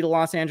going to be the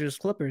Los Angeles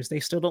Clippers. They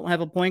still don't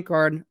have a point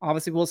guard.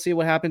 Obviously, we'll see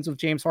what happens with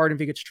James Harden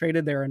if he gets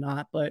traded there or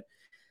not. But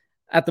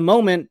at the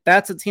moment,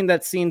 that's a team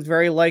that seems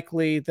very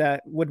likely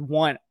that would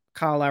want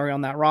Kyle Lowry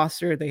on that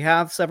roster. They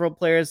have several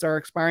players that are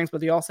expiring, but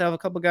they also have a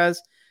couple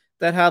guys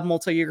that have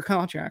multi-year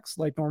contracts,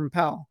 like Norman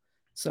Powell.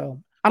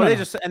 So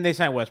they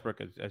signed Westbrook,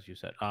 as you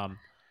said.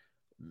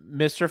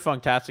 Mr.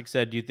 Funktastic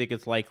said, "Do you think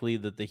it's likely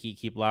that the Heat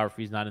keep Lowry if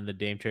he's not in the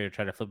Dame trade or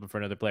try to flip him for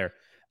another player?"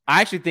 I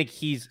actually think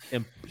he's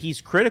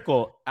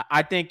critical.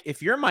 I think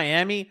if you're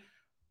Miami,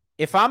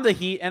 if I'm the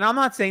Heat, and I'm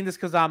not saying this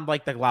because I'm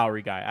like the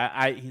Lowry guy,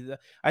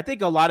 I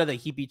think a lot of the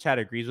Heat beat chat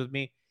agrees with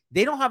me.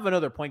 They don't have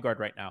another point guard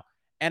right now.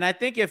 And I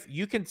think if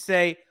you can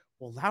say,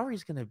 well,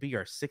 Lowry's going to be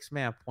our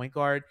 6-man point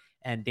guard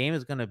and Dame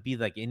is going to be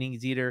like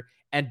innings eater,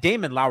 and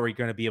Dame and Lowry are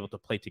going to be able to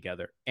play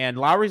together. And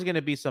Lowry's going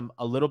to be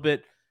a little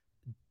bit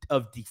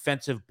of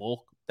defensive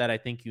bulk that I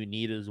think you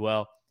need as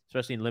well,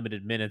 especially in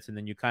limited minutes. And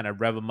then you kind of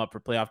rev him up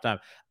for playoff time.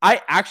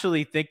 I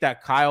actually think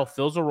that Kyle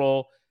fills a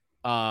role,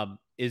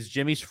 is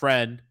Jimmy's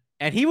friend,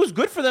 and he was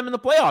good for them in the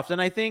playoffs.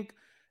 And I think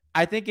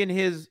in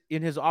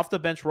his off the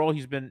bench role,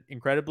 he's been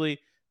incredibly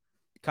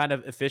kind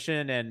of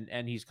efficient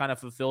and he's kind of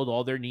fulfilled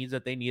all their needs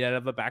that they need out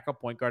of a backup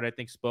point guard. I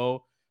think Spo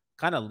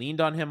kind of leaned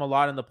on him a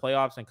lot in the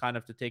playoffs and kind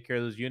of to take care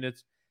of those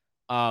units.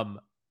 And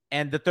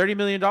the $30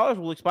 million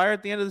will expire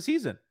at the end of the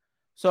season.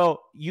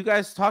 So you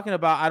guys talking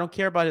about, I don't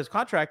care about his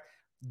contract.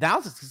 Now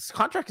his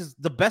contract is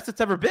the best it's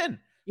ever been.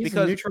 He's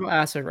a neutral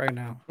asset right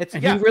now.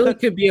 He really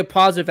could be a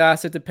positive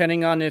asset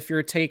depending on if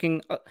you're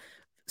taking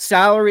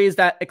salaries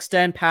that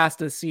extend past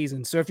the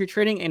season. So if you're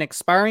trading an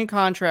expiring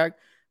contract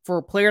for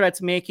a player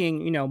that's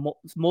making,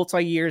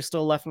 multi-years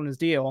still left on his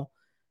deal,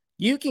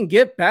 you can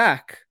get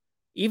back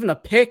even a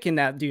pick in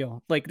that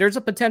deal. Like there's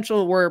a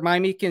potential where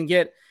Miami can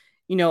get,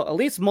 at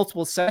least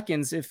multiple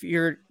seconds if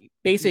you're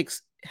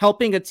basics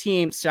helping a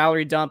team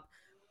salary dump,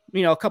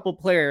 a couple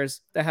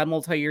players that have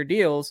multi-year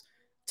deals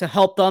to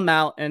help them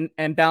out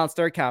and balance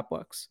their cap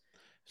books.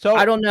 So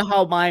I don't know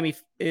how Miami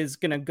is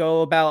going to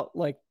go about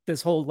like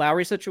this whole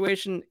Lowry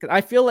situation, because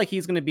I feel like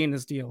he's going to be in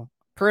this deal.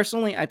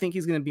 Personally, I think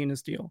he's going to be in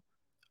this deal.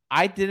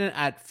 I didn't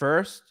at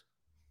first.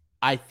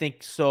 I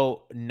think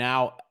so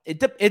now.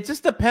 It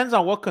just depends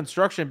on what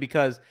construction,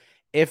 because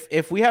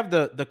if we have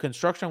the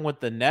construction with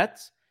the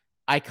Nets,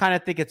 I kind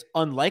of think it's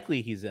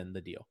unlikely he's in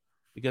the deal,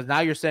 because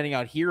now you're sending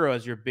out Hero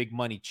as your big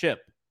money chip.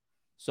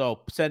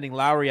 So sending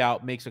Lowry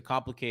out makes it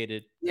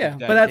complicated. Yeah,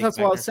 but that's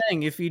what I was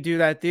saying. If you do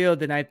that deal,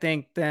 then I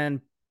think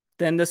then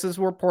this is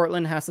where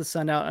Portland has to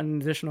send out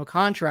an additional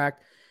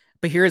contract.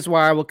 But here's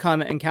where I will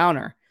come and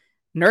counter.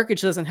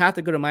 Nurkic doesn't have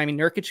to go to Miami.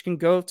 Nurkic can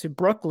go to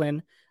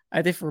Brooklyn.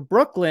 I think for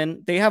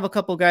Brooklyn, they have a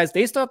couple guys.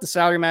 They still have the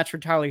salary match for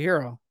Tyler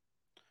Hero.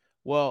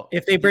 Well,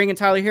 if they bring in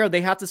Tyler Hero,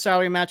 they have to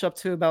salary match up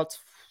to about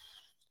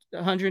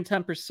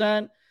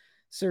 110%.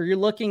 So you're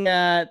looking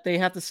at, they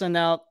have to send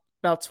out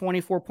about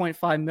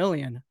 $24.5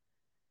 million.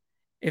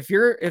 If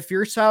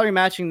you're salary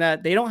matching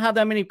that, they don't have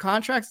that many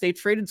contracts. They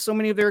traded so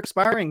many of their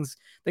expirings.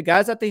 The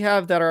guys that they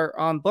have that are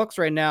on books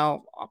right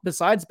now,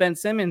 besides Ben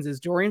Simmons, is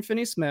Dorian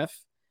Finney-Smith.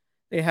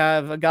 They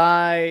have a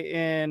guy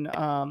in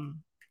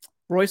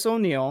Royce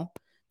O'Neal.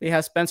 They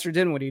have Spencer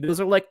Dinwiddie. Those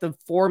are like the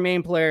four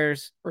main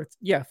players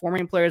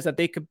that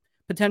they could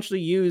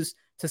potentially use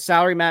to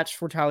salary match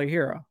for Tyler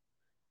Hero.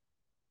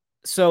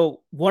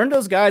 So one of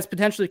those guys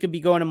potentially could be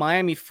going to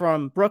Miami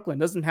from Brooklyn.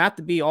 Doesn't have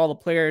to be all the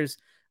players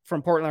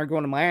from Portland are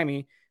going to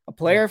Miami. A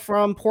player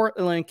from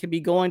Portland could be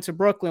going to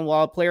Brooklyn,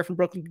 while a player from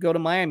Brooklyn could go to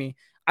Miami.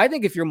 I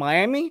think if you're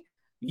Miami,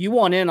 you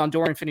want in on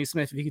Dorian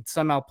Finney-Smith if you could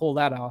somehow pull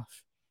that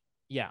off.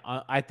 Yeah,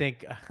 I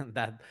think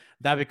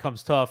that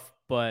becomes tough,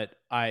 but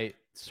I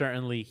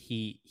certainly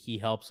he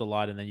helps a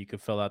lot, and then you can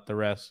fill out the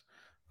rest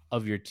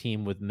of your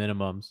team with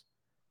minimums.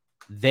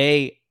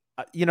 They,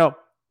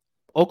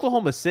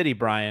 Oklahoma City,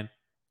 Brian,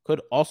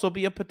 could also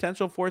be a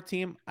potential fourth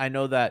team. I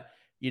know that,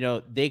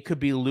 they could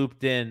be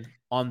looped in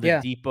on the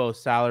Depot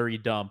salary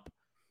dump.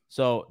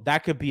 So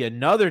that could be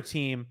another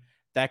team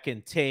that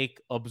can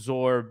take,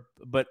 absorb,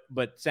 but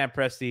Sam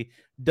Presti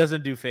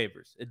doesn't do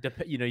favors.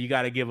 You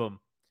got to give him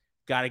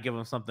got to give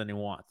him something he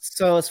wants.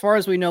 So as far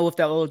as we know with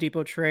that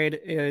Oladipo trade,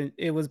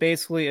 it was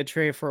basically a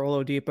trade for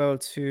Oladipo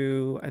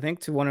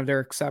to one of their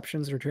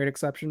exceptions or trade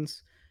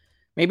exceptions.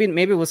 Maybe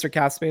it was their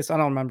cap space. I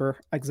don't remember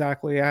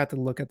exactly. I had to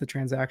look at the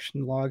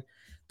transaction log.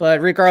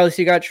 But regardless,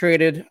 he got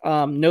traded.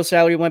 No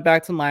salary went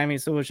back to Miami,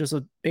 so it was just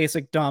a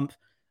basic dump.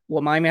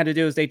 What Miami had to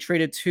do is they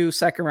traded 2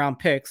 second-round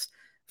picks.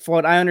 For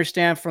what I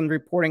understand from the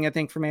reporting, I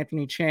think from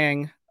Anthony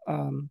Chang,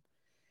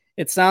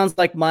 it sounds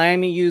like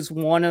Miami used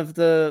one of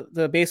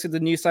the basically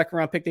the new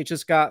second-round pick they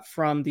just got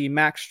from the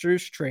Max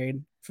Strus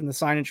trade, from the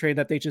sign and trade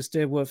that they just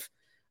did with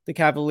the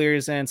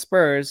Cavaliers and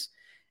Spurs.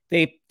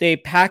 They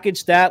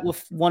packaged that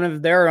with one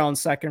of their own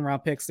second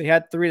round picks. They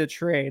had 3 to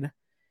trade.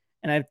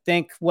 And I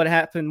think what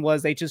happened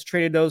was they just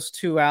traded those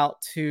 2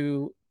 out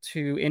to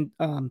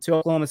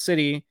Oklahoma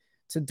City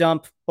to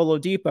dump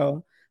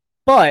Oladipo.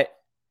 But,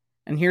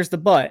 and here's the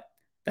but,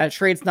 that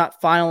trade's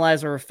not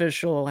finalized or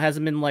official. It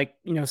hasn't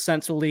been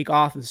sent to the league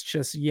office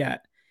just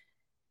yet.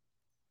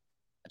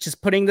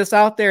 Just putting this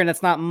out there, and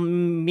it's not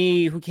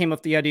me who came up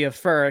with the idea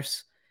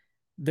first.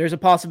 There's a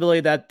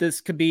possibility that this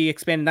could be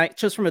expanded, not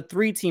just from a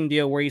 3-team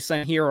deal where you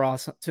send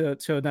Heroes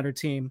to another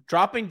team.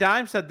 Dropping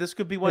Dime said this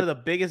could be one of the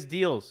biggest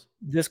deals.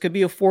 This could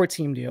be a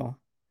 4-team deal.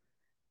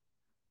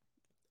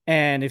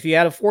 And if you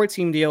had a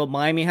 4-team deal,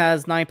 Miami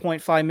has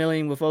 $9.5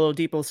 million with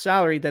Oladipo's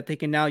salary that they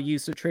can now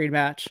use to trade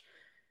match,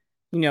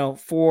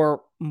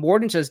 for more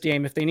than just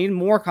Dame. If they need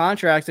more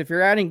contracts, if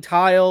you're adding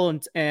Tile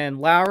and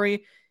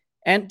Lowry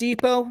and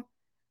Depot,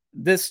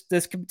 this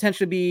could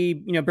potentially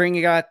be,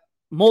 bringing out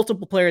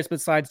multiple players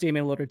besides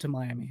Damian Lillard to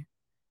Miami.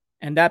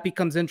 And that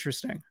becomes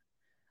interesting.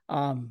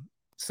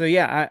 So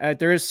yeah,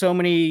 there is so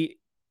many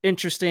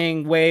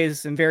interesting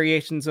ways and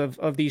variations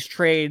of these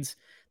trades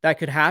that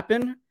could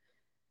happen,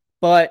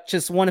 but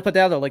just want to put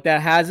that out there, like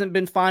that hasn't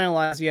been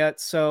finalized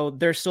yet. So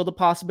there's still the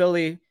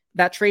possibility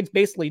that trade's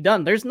basically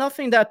done. There's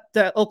nothing that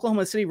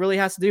Oklahoma City really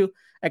has to do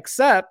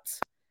except,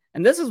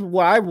 and this is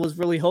what I was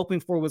really hoping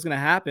for was going to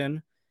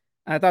happen.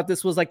 I thought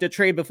this was like the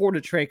trade before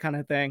the trade kind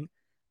of thing.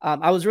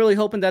 I was really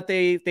hoping that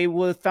they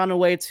would have found a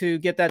way to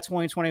get that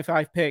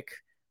 2025 pick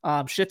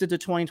shifted to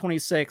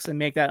 2026 and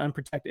make that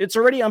unprotected. It's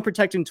already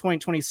unprotected in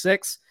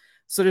 2026.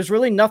 So there's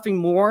really nothing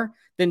more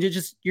than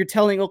you're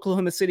telling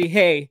Oklahoma City,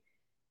 hey,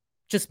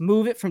 just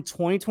move it from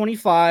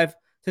 2025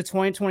 to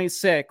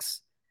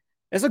 2026.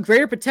 There's a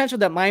greater potential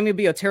that Miami would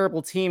be a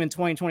terrible team in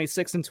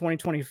 2026 and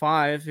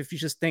 2025. If you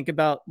just think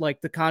about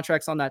like the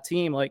contracts on that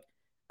team, like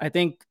I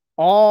think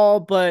all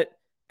but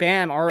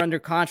Bam are under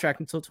contract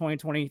until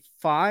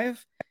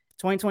 2025,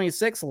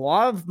 2026. A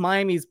lot of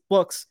Miami's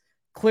books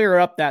clear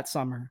up that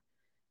summer.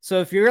 So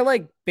if you're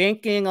like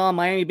banking on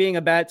Miami being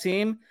a bad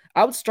team,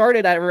 I would start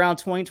it at around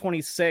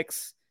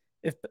 2026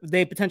 if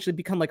they potentially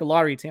become like a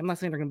lottery team. I'm not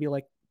saying they're going to be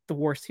like the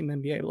worst team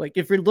in the NBA. Like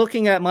if you're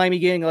looking at Miami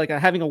getting like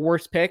having a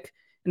worse pick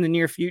in the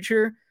near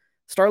future,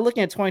 start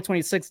looking at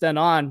 2026 then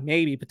on,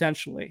 maybe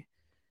potentially.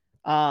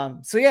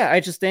 So yeah, I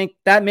just think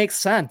that makes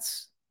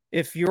sense.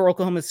 If you're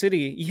Oklahoma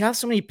City, you have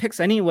so many picks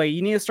anyway.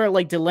 You need to start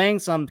like delaying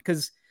some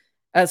because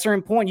at a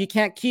certain point, you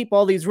can't keep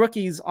all these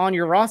rookies on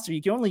your roster.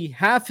 You can only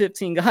have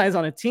 15 guys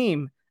on a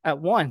team at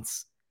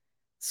once.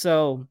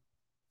 So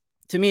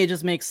to me, it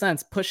just makes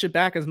sense. Push it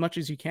back as much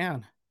as you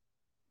can.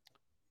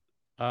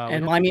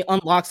 And Miami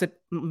unlocks it.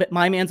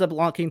 Miami ends up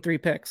locking 3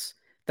 picks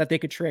that they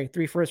could trade,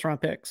 3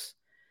 first-round picks.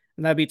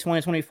 And that'd be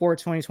 2024,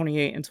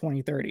 2028, and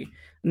 2030.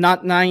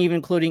 Not even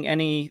including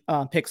any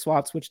pick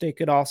swaps, which they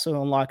could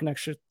also unlock an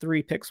extra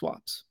 3 pick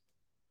swaps.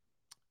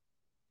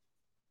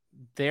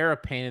 They're a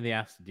pain in the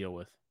ass to deal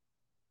with.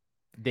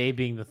 They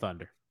being the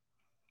Thunder.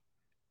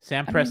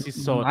 Sam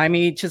Presti's so...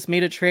 Miami just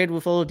made a trade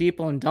with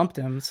Oladipo and dumped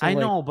him. So I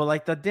know, but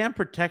like the damn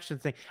protection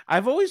thing.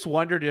 I've always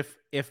wondered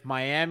if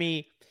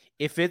Miami,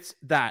 if it's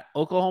that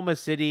Oklahoma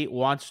City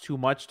wants too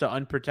much to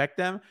unprotect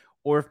them,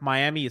 or if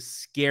Miami is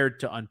scared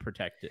to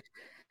unprotect it.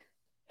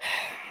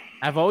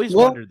 I've always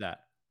wondered that.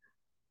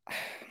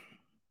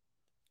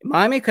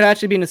 Miami could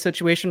actually be in a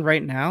situation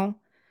right now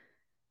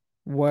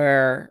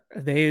where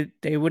they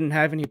wouldn't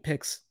have any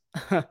picks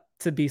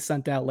to be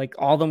sent out. Like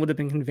all of them would have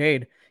been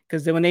conveyed.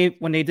 Because when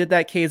they did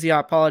that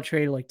KZ Okpala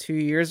trade like 2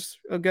 years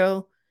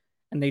ago,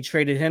 and they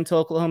traded him to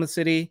Oklahoma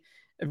City,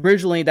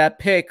 originally that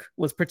pick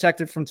was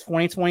protected from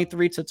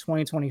 2023 to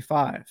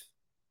 2025.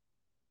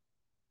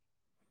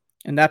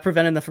 And that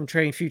prevented them from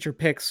trading future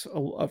picks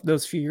of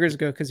those few years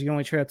ago because you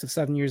only trade up to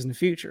 7 years in the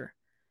future.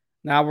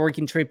 Now we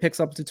can trade picks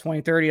up to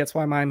 2030. That's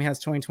why Miami has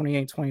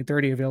 2028,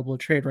 2030 available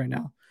to trade right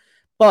now.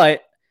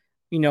 But,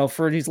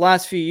 for these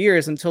last few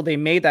years until they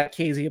made that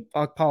KZ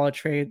Okpala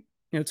trade,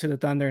 to the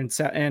Thunder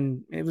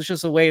and it was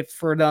just a way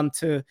for them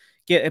to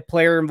get a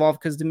player involved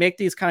because to make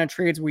these kind of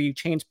trades where you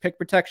change pick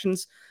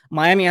protections,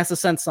 Miami has to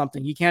send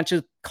something. You can't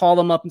just call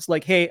them up and it's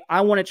like, hey,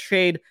 I want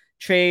to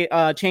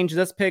change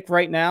this pick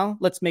right now.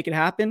 Let's make it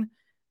happen.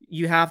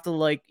 You have to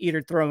like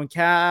either throw in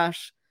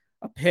cash,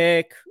 a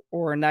pick,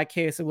 or in that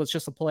case, it was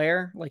just a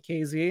player like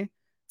KZ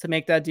to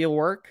make that deal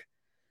work.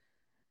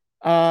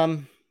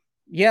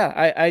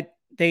 Yeah,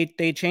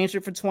 they changed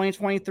it for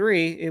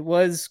 2023.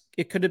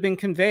 It could have been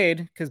conveyed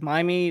because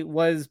Miami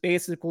was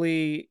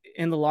basically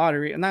in the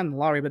lottery, not in the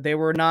lottery, but they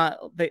were not.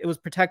 It was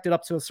protected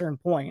up to a certain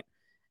point,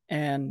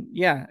 and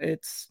yeah,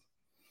 it's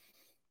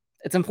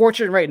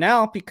unfortunate right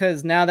now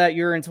because now that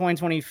you're in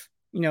 2020,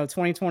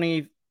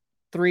 2023,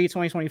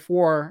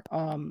 2024,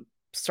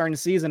 starting the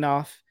season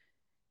off,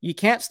 you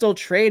can't still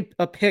trade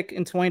a pick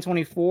in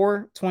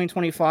 2024,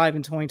 2025,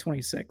 and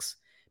 2026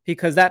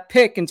 because that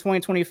pick in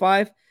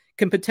 2025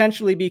 can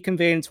potentially be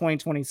conveyed in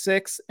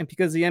 2026. And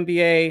because the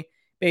NBA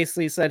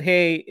basically said,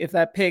 hey, if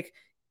that pick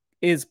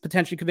is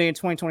potentially conveyed in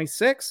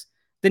 2026,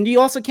 then you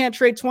also can't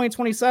trade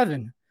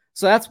 2027.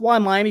 So that's why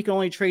Miami can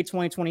only trade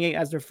 2028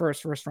 as their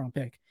first round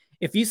pick.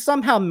 If you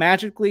somehow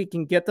magically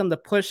can get them to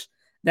push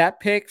that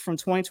pick from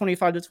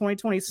 2025 to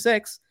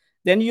 2026,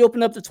 then you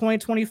open up the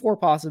 2024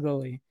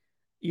 possibility.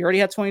 You already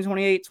have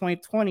 2028,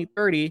 2020,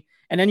 30,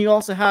 and then you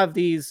also have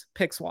these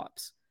pick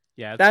swaps.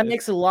 Yeah, that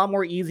makes it a lot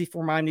more easy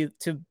for Miami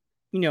to,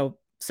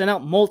 send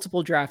out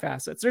multiple draft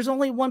assets. There's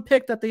only one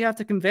pick that they have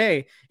to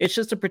convey. It's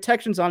just the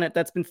protections on it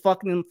that's been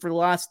fucking them for the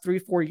last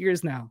 3-4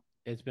 years now.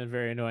 It's been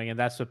very annoying, and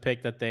that's the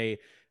pick that they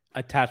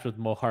attached with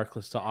Mo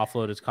Harkless to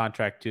offload his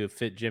contract to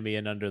fit Jimmy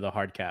in under the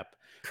hard cap.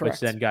 Correct. Which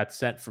then got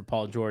sent for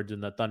Paul George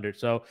and the Thunder.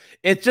 So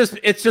it's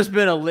just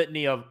been a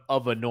litany of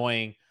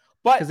annoying.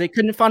 But because they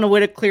couldn't find a way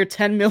to clear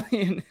 $10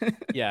 million.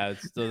 Yeah,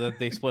 so that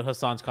they split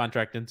Hassan's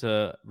contract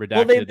into redacted.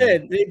 Well, they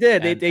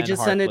did. They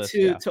just sent it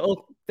to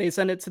they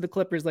sent it to the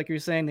Clippers, like you're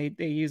saying.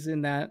 They used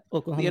in that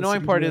Oklahoma. The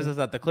annoying part is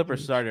that the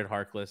Clippers started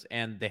Harkless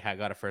and they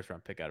got a first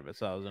round pick out of it.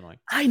 So that was annoying.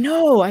 I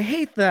know. I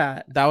hate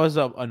that. That was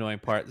an annoying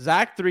part.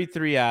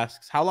 Zach33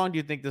 asks, how long do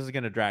you think this is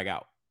going to drag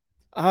out?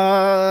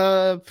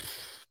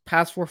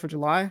 Past 4th of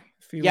July.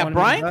 Yeah,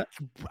 Brian.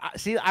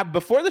 See,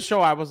 before the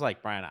show, I was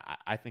like, Brian,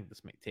 I think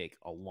this may take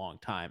a long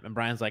time. And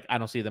Brian's like, I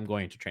don't see them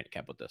going into training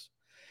camp with this.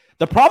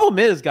 The problem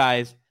is,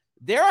 guys,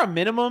 there are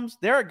minimums.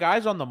 There are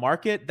guys on the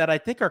market that I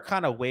think are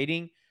kind of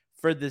waiting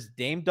for this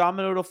Dame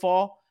domino to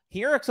fall.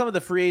 Here are some of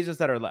the free agents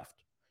that are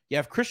left. You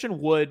have Christian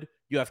Wood.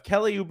 You have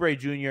Kelly Oubre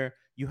Jr.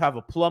 You have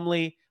a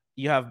Plumlee.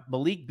 You have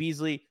Malik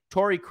Beasley,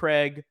 Torrey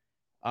Craig,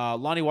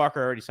 Lonnie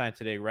Walker already signed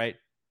today, right?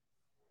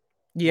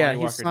 Yeah,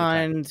 he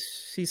signed.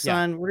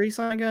 Where did he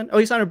sign again? Oh,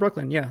 he signed in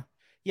Brooklyn. Yeah.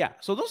 Yeah.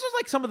 So those are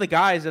like some of the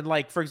guys. And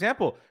like, for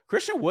example,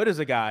 Christian Wood is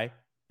a guy.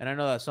 And I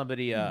know that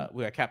somebody,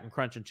 we got Captain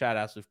Crunch in chat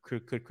asked if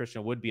could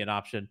Christian Wood be an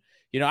option.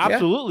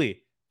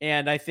 Absolutely. Yeah.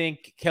 And I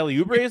think Kelly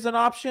Oubre is an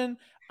option.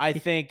 I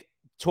think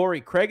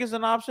Torrey Craig is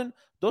an option.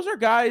 Those are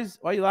guys.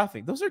 Why are you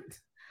laughing? Those are.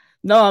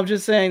 No, I'm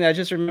just saying that I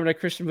just remember that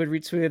Christian Wood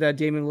retweeted that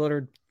Damian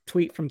Lillard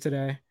tweet from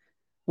today.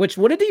 What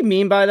did he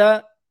mean by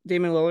that,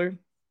 Damian Lillard?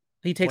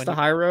 He takes the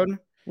high road.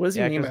 What does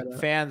he mean by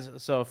that? Fans,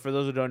 so for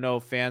those who don't know,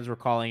 fans were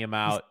calling him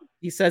out.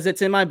 He says,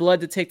 it's in my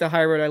blood to take the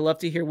high road. I love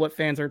to hear what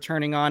fans are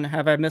turning on.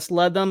 Have I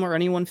misled them or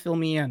anyone fill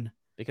me in?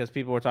 Because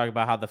people were talking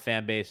about how the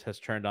fan base has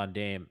turned on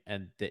Dame,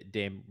 and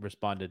Dame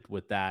responded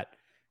with that.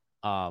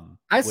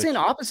 I've seen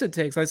opposite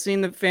takes. I've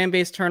seen the fan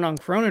base turn on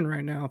Cronin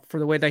right now for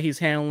the way that he's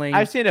handling.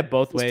 I've seen it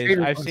both ways.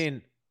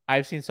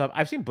 I've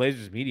seen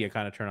Blazers media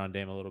kind of turn on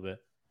Dame a little bit.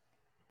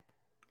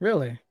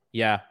 Really?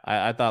 Yeah,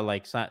 I thought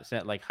like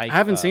I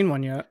haven't seen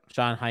one yet.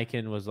 Sean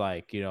Highkin was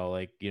like,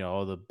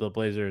 the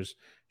Blazers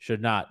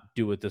should not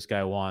do what this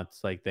guy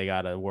wants. Like they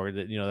gotta work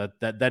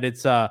that, that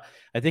it's I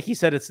think he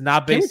said it's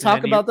not based. Can we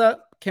talk about that?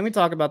 Can we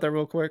talk about that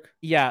real quick?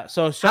 Yeah.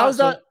 So Sean,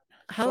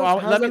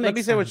 let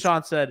me say what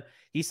Sean said.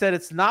 He said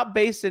it's not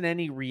based in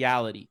any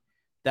reality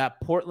that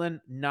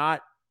Portland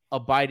not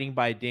abiding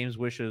by Dame's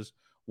wishes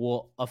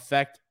will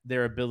affect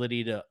their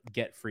ability to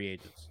get free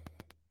agents.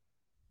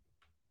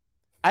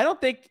 I don't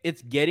think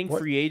it's getting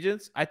free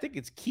agents. I think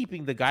it's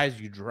keeping the guys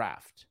you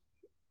draft.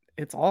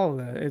 It's all of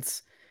that.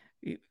 It's,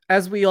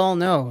 as we all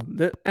know,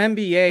 the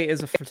NBA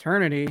is a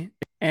fraternity,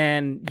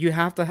 and you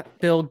have to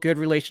build good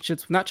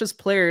relationships with not just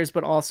players,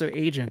 but also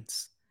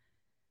agents.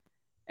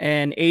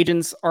 And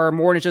agents are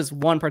more than just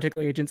one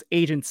particular agent's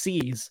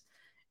agencies.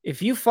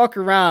 If you fuck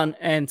around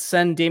and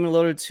send Damian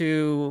Lillard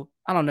to,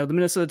 I don't know, the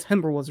Minnesota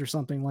Timberwolves or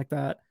something like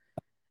that,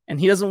 and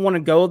he doesn't want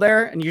to go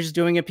there, and you're just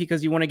doing it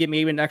because you want to get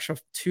maybe an extra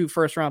 2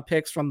 first-round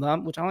picks from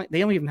them, which they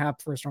don't even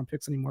have first-round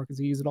picks anymore because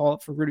they use it all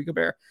for Rudy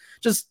Gobert.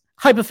 Just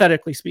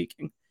hypothetically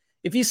speaking,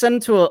 if you send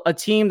them to a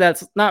team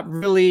that's not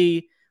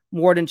really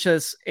more than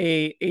just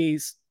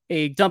a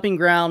dumping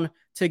ground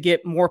to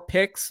get more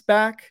picks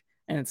back,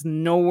 and it's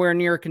nowhere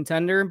near a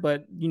contender,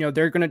 but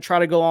they're going to try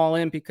to go all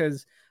in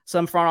because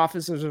some front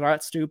officers are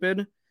that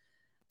stupid,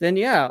 then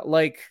yeah,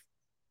 like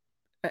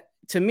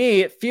to me,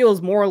 it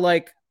feels more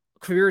like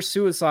career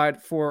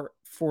suicide for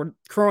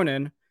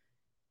Cronin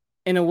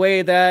in a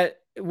way that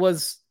it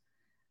was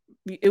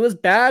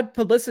bad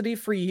publicity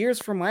for years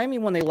for Miami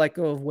when they let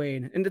go of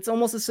Wade. And it's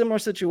almost a similar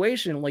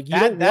situation. Like you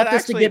don't want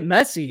this to get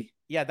messy.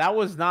 Yeah, that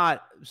was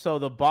not, so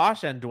the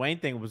Bosh and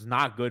Dwayne thing was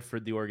not good for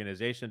the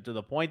organization to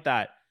the point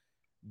that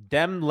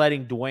them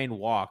letting Dwayne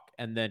walk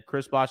and then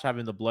Chris Bosh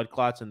having the blood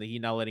clots and the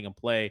Heat not letting him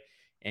play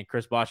and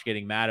Chris Bosh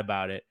getting mad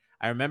about it.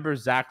 I remember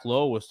Zach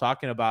Lowe was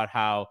talking about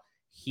how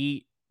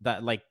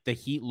that like the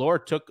Heat lore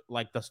took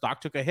like the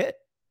stock took a hit.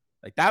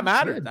 Like that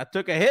mattered. That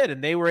took a hit,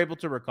 and they were able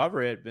to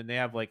recover it. And they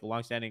have like a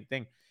long-standing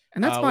thing.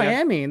 And that's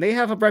Miami. And they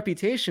have a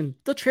reputation.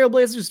 The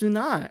Trailblazers do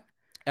not.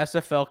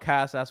 SFL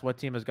Cast asked what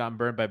team has gotten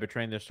burned by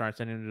betraying their star and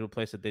sending them to a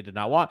place that they did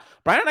not want.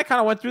 Brian and I kind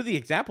of went through the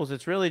examples.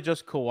 It's really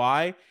just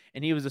Kawhi,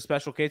 and he was a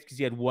special case because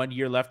he had 1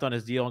 year left on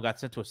his deal and got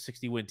sent to a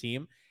 60-win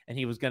team, and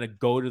he was going to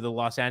go to the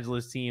Los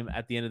Angeles team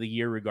at the end of the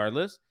year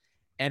regardless.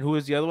 And who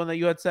was the other one that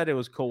you had said? It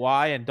was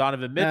Kawhi and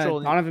Donovan Mitchell.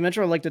 Donovan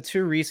Mitchell are like the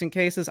two recent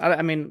cases.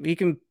 I mean,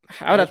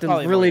 I would have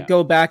to really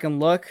go back and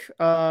look.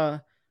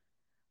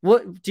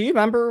 What do you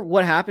remember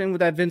what happened with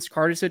that Vince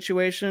Carter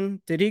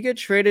situation? Did he get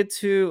traded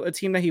to a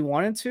team that he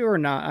wanted to or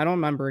not? I don't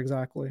remember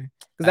exactly.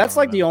 Because that's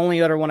like the only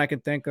other one I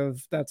could think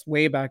of that's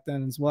way back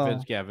then as well.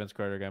 Vince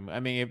Carter guy. I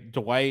mean,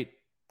 Dwight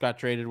got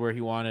traded where he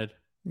wanted.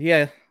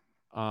 Yeah.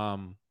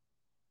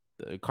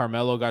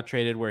 Carmelo got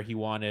traded where he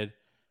wanted.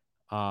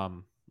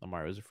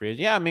 Lamar was a free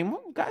agent. Yeah, I mean,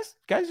 guys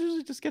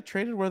usually just get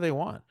traded where they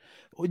want.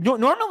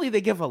 Normally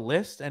they give a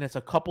list and it's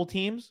a couple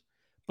teams,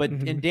 but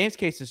in Dame's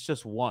case, it's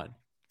just one.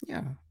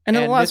 Yeah. And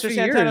in the last Mr. few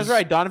Santana's years,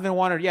 right. Donovan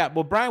wanted,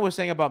 what Brian was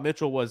saying about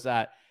Mitchell was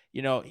that,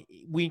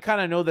 we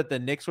kind of know that the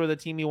Knicks were the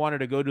team he wanted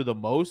to go to the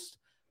most,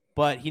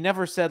 but he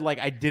never said like,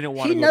 I didn't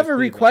want to go. He never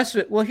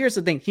requested. Well, here's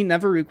the thing. He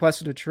never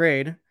requested a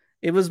trade.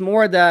 It was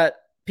more that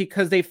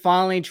because they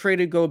finally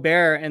traded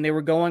Gobert and they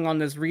were going on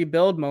this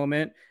rebuild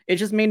moment, it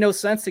just made no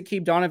sense to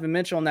keep Donovan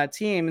Mitchell on that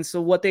team. And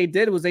so what they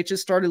did was they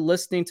just started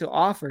listening to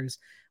offers.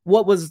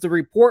 What was the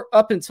report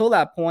up until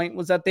that point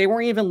was that they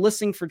weren't even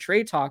listening for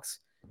trade talks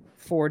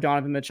for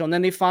Donovan Mitchell. And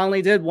then they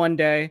finally did one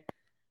day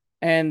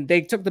and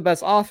they took the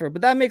best offer.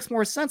 But that makes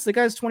more sense. The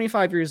guy's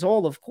 25 years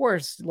old, of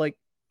course. Like,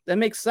 that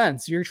makes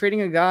sense. You're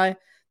trading a guy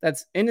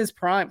that's in his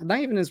prime, not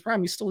even his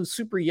prime. He's still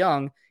super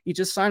young. He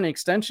just signed an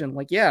extension.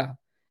 Like, yeah,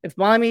 if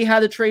Miami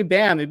had to trade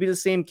Bam, it'd be the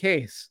same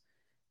case.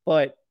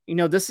 But,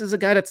 this is a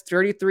guy that's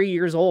 33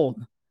 years old.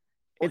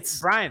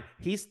 It's Brian.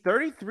 He's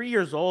 33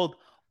 years old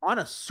on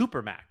a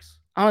supermax.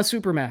 On a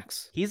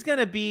supermax. He's going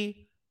to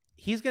be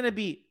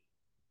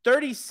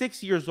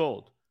 36 years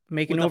old.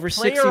 Making with over a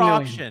player 60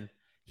 million. option.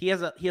 He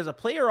has a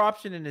player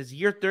option in his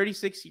year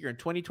 36 year in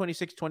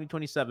 2026,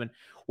 2027,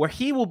 where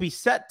he will be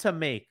set to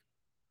make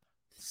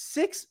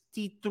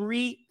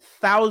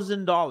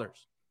 $63,000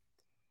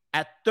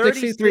 at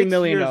 36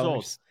 years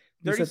old.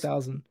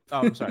 30,000. Oh,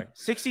 I'm sorry.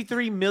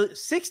 $63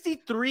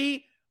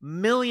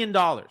 million.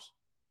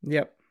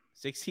 Yep.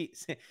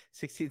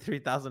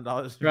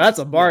 $63,000. That's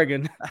a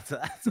bargain. That's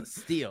a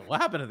steal. What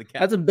happened to the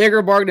cap? That's a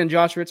bigger bargain than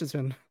Josh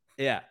Richardson.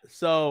 Yeah.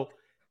 So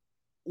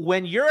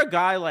when you're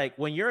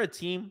a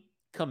team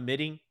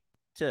committing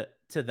to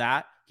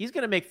that, he's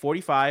going to make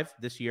 45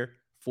 this year,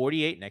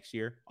 48 next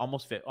year,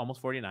 almost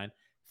 49,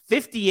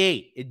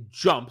 58. It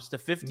jumps to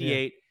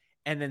 58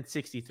 and then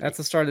 63. That's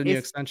the start of the new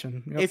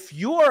extension. Yep. If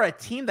you are a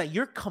team that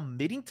you're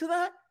committing to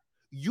that,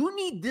 you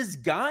need this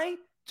guy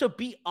to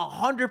be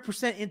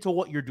 100% into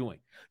what you're doing.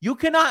 You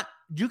cannot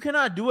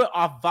do it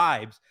off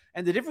vibes.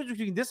 And the difference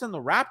between this and the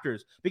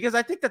Raptors, because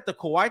I think that the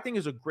Kawhi thing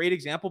is a great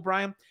example,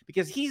 Brian,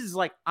 because he's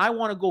like, I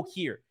want to go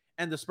here.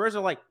 And the Spurs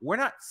are like, we're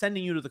not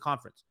sending you to the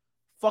conference.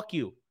 Fuck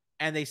you.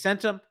 And they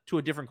sent him to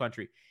a different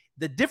country.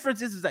 The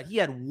difference is that he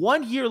had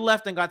 1 year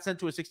left and got sent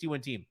to a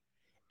 60-win team.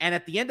 And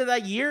at the end of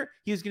that year,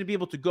 he was going to be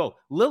able to go.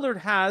 Lillard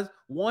has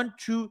 1,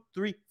 2,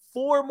 3,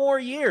 4 more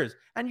years.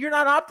 And you're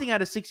not opting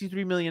out of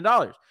 $63 million.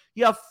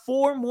 You have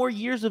 4 more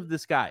years of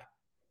this guy.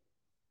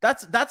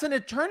 That's an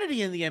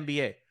eternity in the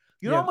NBA.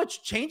 You know how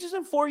much changes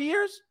in 4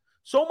 years?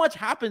 So much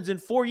happens in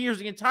 4 years.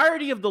 The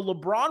entirety of the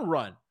LeBron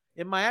run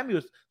in Miami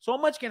was so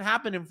much can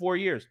happen in 4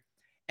 years.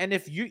 And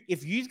if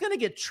he's going to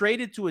get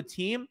traded to a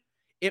team,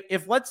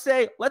 if let's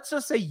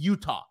just say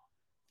Utah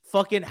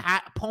fucking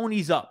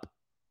ponies up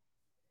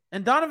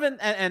and Donovan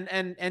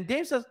and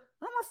Dame says,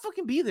 I don't want to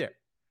fucking be there.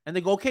 And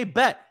they go, okay,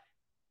 bet.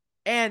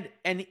 And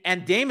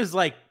Dame is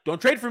like,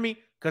 don't trade for me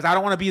because I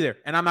don't want to be there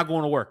and I'm not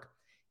going to work.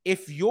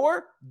 If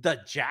you're the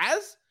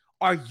Jazz,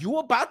 are you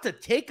about to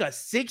take a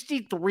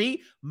 $63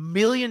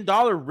 million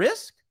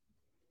risk?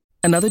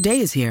 Another day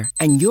is here,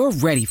 and you're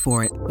ready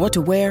for it. What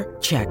to wear?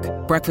 Check.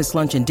 Breakfast,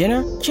 lunch, and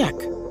dinner? Check.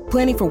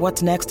 Planning for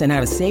what's next and how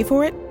to save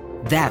for it?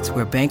 That's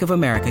where Bank of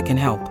America can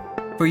help.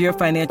 For your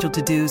financial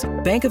to-dos,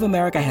 Bank of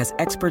America has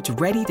experts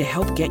ready to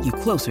help get you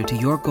closer to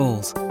your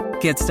goals.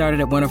 Get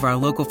started at one of our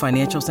local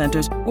financial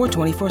centers or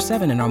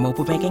 24/7 in our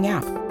mobile banking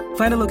app.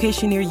 Find a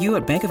location near you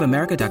at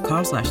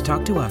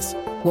bankofamerica.com/talktous.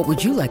 What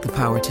would you like the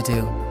power to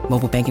do?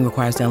 Mobile banking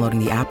requires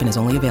downloading the app and is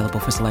only available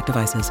for select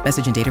devices.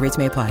 Message and data rates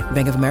may apply.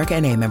 Bank of America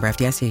N.A., member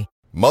FDIC.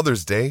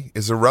 Mother's Day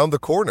is around the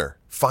corner.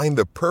 Find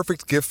the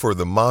perfect gift for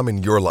the mom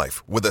in your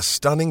life with a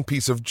stunning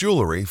piece of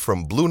jewelry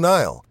from Blue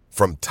Nile.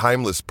 From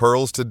timeless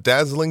pearls to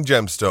dazzling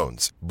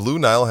gemstones, Blue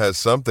Nile has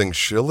something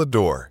she'll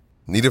adore.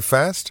 Need it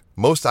fast?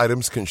 Most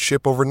items can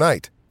ship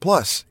overnight.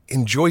 Plus,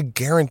 enjoy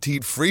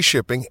guaranteed free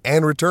shipping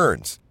and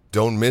returns.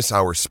 Don't miss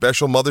our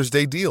special Mother's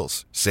Day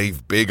deals.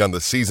 Save big on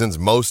the season's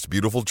most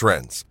beautiful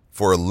trends.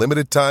 For a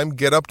limited time,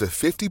 get up to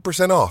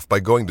 50% off by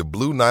going to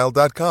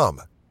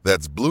BlueNile.com.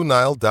 That's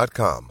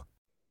BlueNile.com.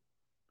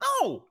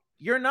 No,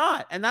 you're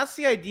not. And that's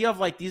the idea of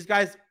like these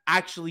guys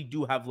actually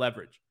do have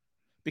leverage.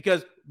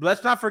 Because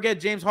let's not forget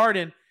James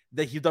Harden,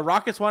 the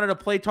Rockets wanted to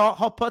play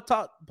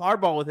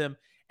hardball with him.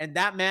 And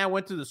that man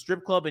went to the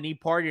strip club and he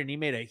partied and he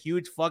made a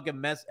huge fucking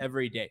mess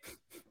every day.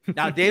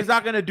 Now, Dave's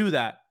not going to do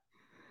that.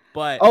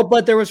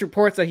 But there was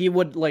reports that he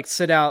would like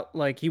sit out,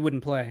 like he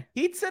wouldn't play.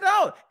 He'd sit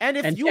out. And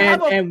if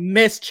and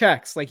miss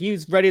checks, like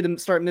he's ready to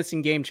start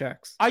missing game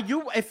checks.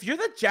 If you're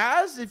the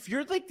Jazz, if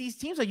you're like these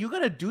teams, are you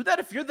going to do that?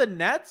 If you're the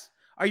Nets,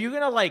 are you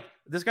going to like,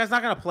 this guy's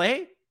not going to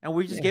play and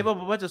we just gave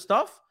up a bunch of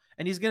stuff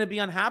and he's going to be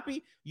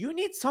unhappy? You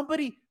need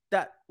somebody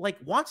that like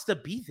wants to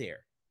be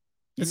there.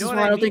 This is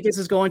why I don't think this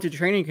is going to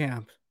training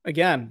camp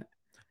again.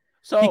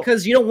 So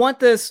because you don't want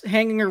this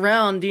hanging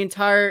around the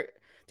entire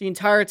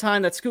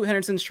time that Scoot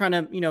Henderson's trying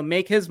to,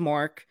 make his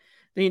mark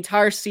the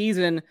entire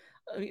season.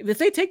 If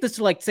they take this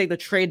to like, say the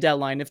trade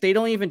deadline, if they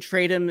don't even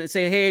trade him and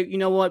say, hey, you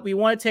know what, we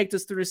want to take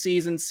this through the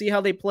season, see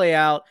how they play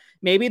out.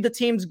 Maybe the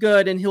team's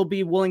good and he'll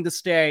be willing to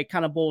stay,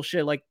 kind of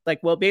bullshit. Like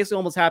what basically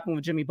almost happened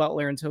with Jimmy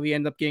Butler until he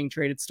ended up getting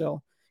traded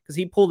still. Because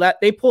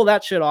they pulled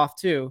that shit off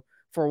too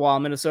for a while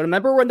in Minnesota.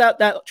 Remember when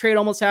that trade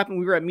almost happened?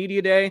 We were at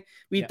media day.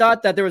 We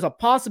thought that there was a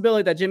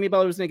possibility that Jimmy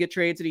Butler was going to get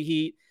traded to the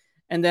Heat.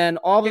 And then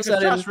all of a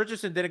sudden, Josh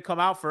Richardson didn't come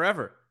out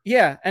forever.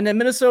 Yeah. And then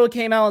Minnesota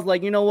came out and was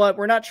like, you know what?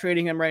 We're not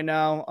trading him right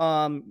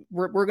now.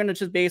 We're going to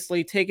just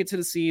basically take it to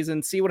the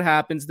season, see what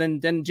happens.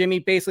 Then Jimmy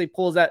basically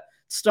pulls that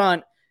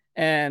stunt.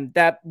 And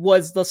that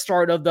was the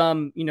start of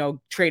them,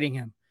 trading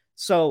him.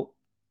 So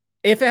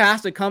if it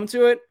has to come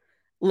to it,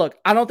 look,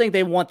 I don't think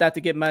they want that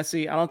to get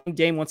messy. I don't think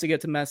Dame wants to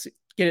get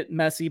it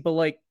messy, but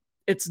like,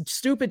 it's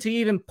stupid to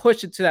even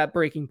push it to that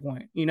breaking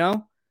point,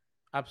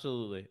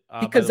 Absolutely.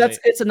 Because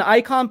it's an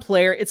icon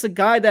player. It's a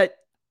guy that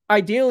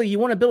ideally you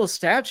want to build a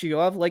statue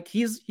of. Like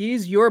he's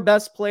your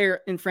best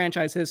player in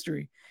franchise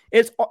history.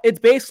 It's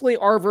basically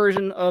our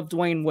version of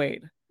Dwayne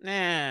Wade.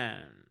 Nah.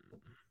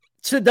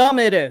 To them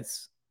it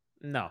is.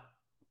 No.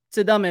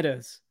 To them it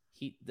is.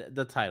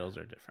 The titles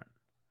are different.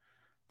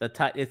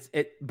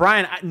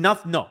 Brian,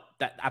 no,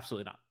 that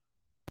absolutely not.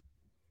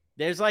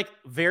 There's like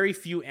very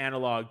few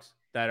analogs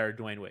that are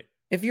Dwayne Wade.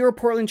 If you're a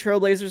Portland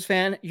Trailblazers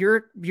fan,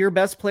 your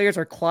best players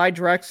are Clyde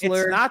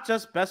Drexler. It's not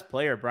just best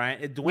player, Brian.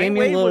 Dwayne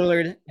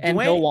Lillard and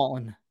Bill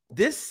Walton.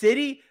 This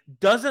city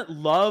doesn't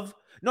love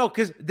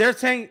because they're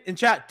saying in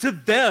chat to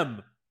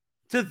them,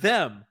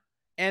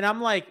 and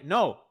I'm like,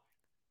 no,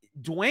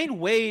 Dwayne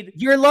Wade.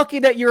 You're lucky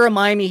that you're a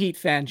Miami Heat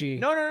fan, G.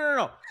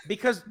 No,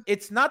 because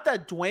it's not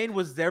that Dwayne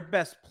was their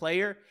best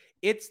player.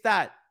 It's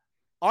that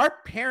our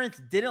parents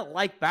didn't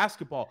like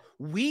basketball.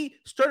 We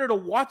started to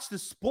watch the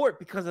sport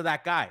because of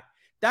that guy.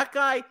 That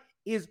guy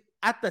is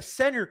at the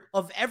center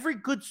of every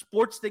good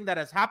sports thing that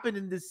has happened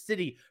in this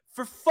city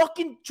for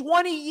fucking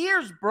 20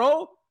 years,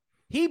 bro.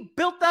 He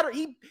built that.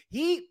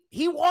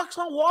 He walks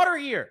on water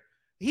here.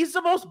 He's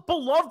the most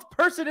beloved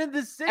person in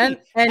this city.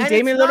 And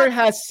Damian Lillard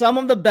has some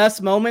of the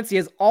best moments. He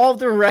has all of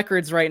the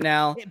records right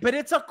now. But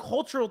it's a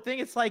cultural thing.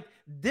 It's like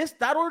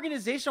that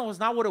organization was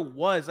not what it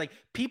was. Like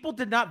people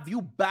did not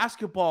view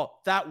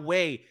basketball that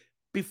way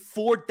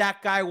before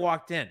that guy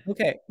walked in.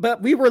 Okay,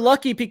 but we were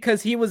lucky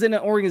because he was in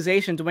an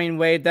organization, Dwayne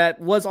Wade, that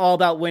was all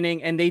about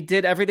winning, and they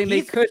did everything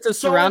they could to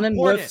surround him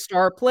with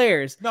star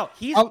players. No,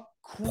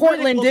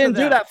 Portland didn't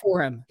do that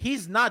for him.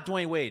 He's not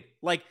Dwayne Wade.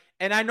 Like,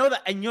 and I know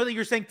that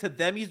you're saying to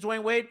them he's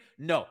Dwayne Wade.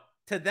 No,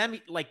 to them,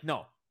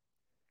 no.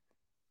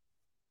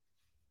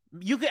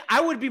 I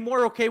would be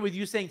more okay with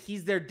you saying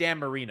he's their Dan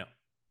Marino.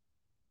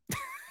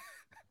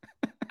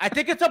 I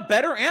think it's a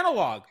better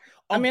analog.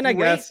 I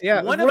guess,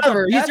 yeah,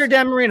 whatever. He's your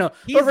Dan Marino.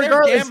 He's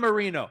their Dan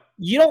Marino.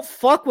 You don't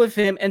fuck with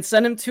him and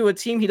send him to a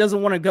team he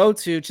doesn't want to go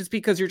to just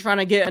because you're trying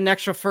to get an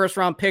extra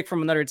first-round pick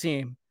from another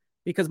team.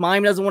 Because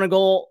Miami doesn't want to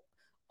go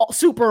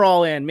super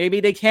all in.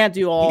 Maybe they can't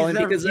do all in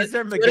because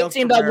the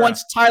team that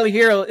wants Tyler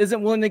Hero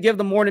isn't willing to give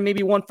them more than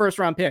maybe one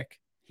first-round pick.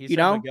 He's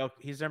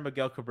their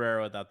Miguel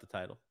Cabrera without the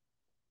title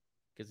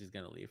because he's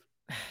going to leave.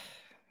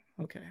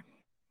 Okay.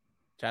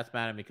 Chat's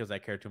mad at me because I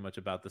care too much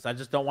about this. I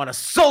just don't want to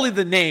sully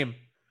the name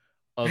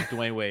of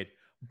Dwayne Wade.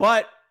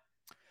 But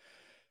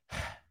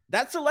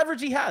that's the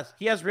leverage he has.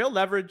 He has real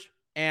leverage.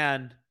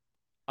 And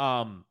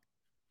I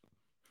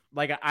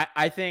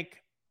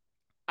think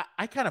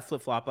I kind of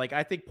flip-flop. Like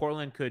I think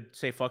Portland could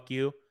say fuck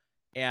you.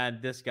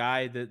 And this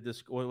guy,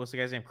 what's the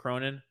guy's name?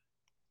 Cronin?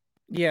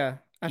 Yeah.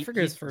 I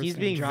forget his first name. He's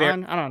being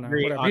John? I don't know.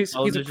 Whatever. He's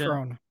a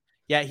crone.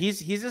 Yeah, he's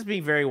just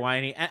being very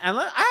whiny. And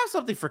I have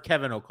something for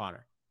Kevin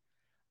O'Connor.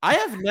 I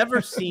have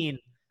never seen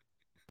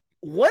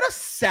what a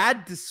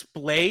sad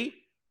display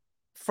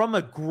from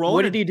a grown.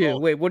 What did he do?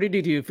 Wait, what did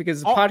he do?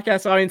 Because the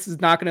podcast audience is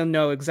not going to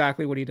know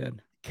exactly what he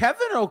did.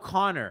 Kevin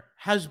O'Connor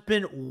has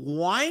been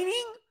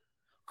whining,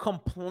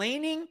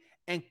 complaining,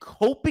 and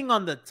coping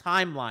on the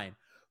timeline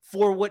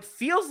for what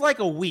feels like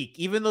a week,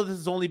 even though this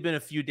has only been a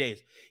few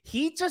days.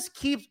 He just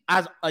keeps,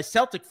 as a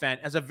Celtic fan,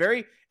 as a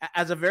very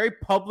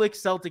public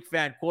Celtic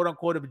fan, quote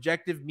unquote,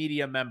 objective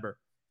media member.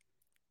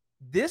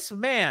 This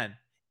man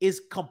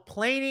is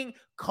complaining,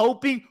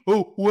 coping.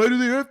 Oh, why do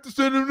they have to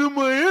send him to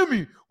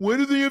Miami? Why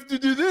do they have to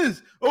do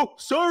this? Oh,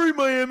 sorry,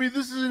 Miami,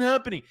 this isn't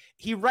happening.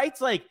 He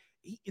writes like,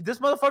 this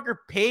motherfucker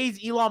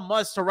pays Elon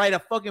Musk to write a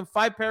fucking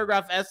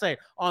 5-paragraph essay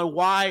on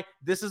why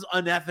this is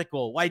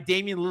unethical, why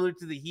Damian Lillard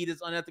to the Heat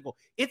is unethical.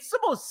 It's the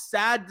most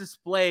sad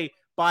display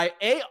by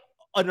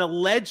an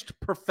alleged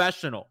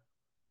professional,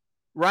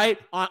 right?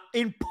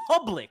 In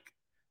public.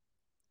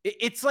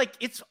 It's like,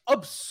 it's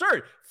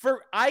absurd.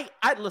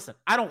 Listen,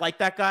 I don't like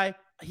that guy.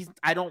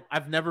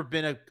 I've never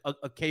been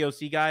a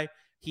KOC guy.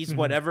 He's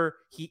whatever.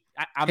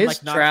 His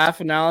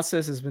draft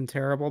analysis has been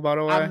terrible, by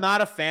the way. I'm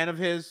not a fan of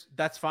his.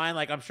 That's fine.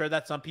 Like, I'm sure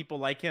that some people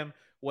like him,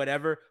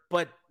 whatever.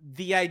 But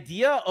the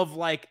idea of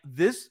like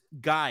this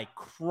guy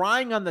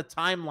crying on the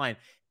timeline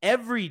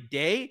every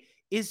day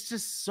is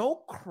just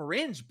so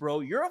cringe,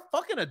 bro. You're a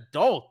fucking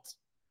adult.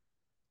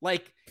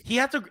 Like, he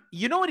had to,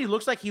 you know what he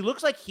looks like? He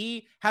looks like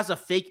he has a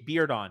fake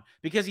beard on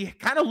because he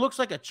kind of looks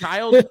like a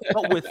child,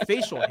 but with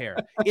facial hair.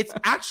 It's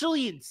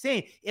actually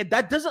insane.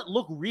 That doesn't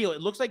look real.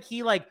 It looks like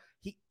he,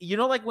 you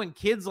know, like when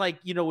kids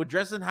would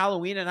dress in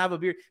Halloween and have a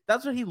beard.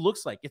 That's what he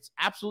looks like. It's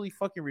absolutely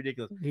fucking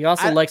ridiculous. He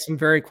also likes some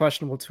very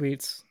questionable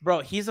tweets. Bro,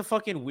 he's a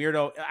fucking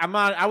weirdo.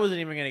 I wasn't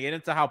even gonna get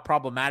into how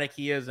problematic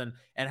he is and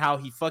how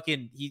he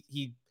fucking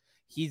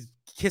he's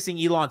kissing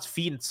Elon's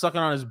feet and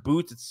sucking on his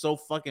boots. It's so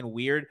fucking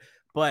weird.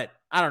 But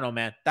I don't know,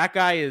 man. That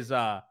guy's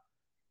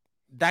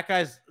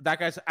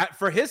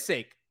for his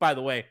sake, by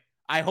the way.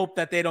 I hope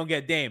that they don't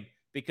get Dame,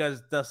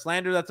 because the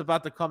slander that's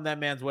about to come that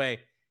man's way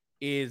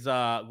is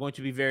going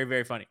to be very,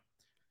 very funny.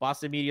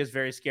 Boston media is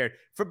very scared.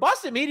 For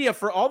Boston media,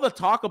 for all the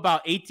talk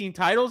about 18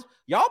 titles,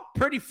 y'all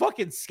pretty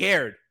fucking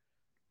scared.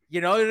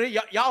 You know,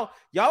 y'all.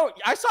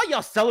 I saw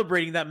y'all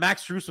celebrating that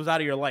Max Strus was out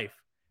of your life.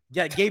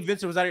 Yeah, Gabe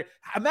Vincent was out of your.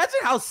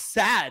 Imagine how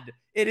sad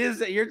it is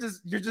that you're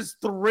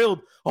just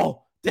thrilled.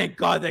 Oh, thank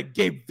God that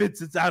Gabe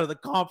Vincent's out of the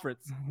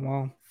conference.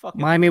 Well,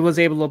 Miami was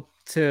able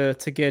to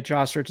get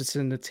Josh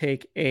Richardson to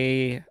take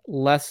a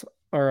less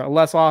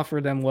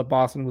offer than what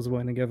Boston was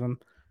willing to give him.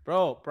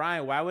 Bro,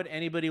 Brian, why would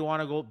anybody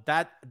want to go?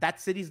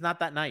 That city's not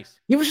that nice.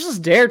 He was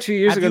just there 2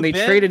 years ago and they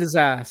traded his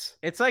ass.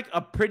 It's like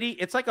a pretty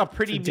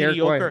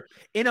mediocre.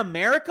 In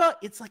America,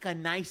 it's like a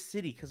nice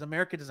city because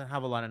America doesn't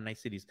have a lot of nice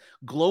cities.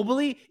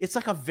 Globally, it's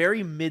like a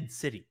very mid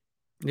city.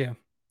 Yeah.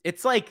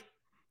 It's like,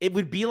 it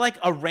would be like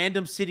a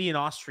random city in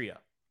Austria.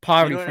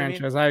 Poverty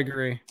franchise. I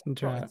agree.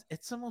 Bro,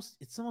 it's the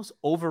most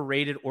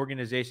overrated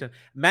organization.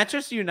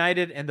 Manchester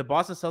United and the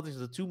Boston Celtics are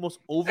the two most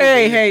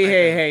overrated.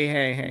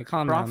 Hey,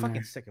 calm down. I'm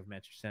fucking sick of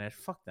Manchester United.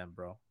 Fuck them,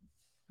 bro.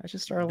 I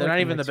just started. They're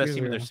not even the best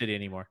team in their city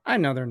anymore. I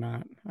know they're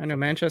not. I know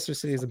Manchester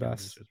City is the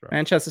best.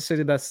 Manchester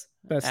City, best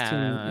team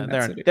in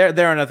that city.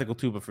 They're unethical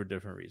too, but for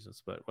different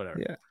reasons. But whatever.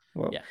 Yeah.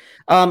 Well, yeah.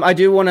 I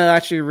do want to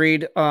actually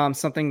read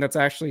something that's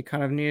actually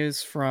kind of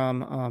news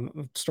from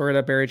a story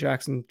that Barry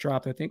Jackson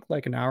dropped, I think,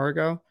 like an hour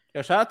ago.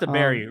 Yo, shout out to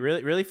Barry.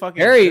 Really fucking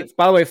Barry, good.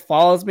 by the way,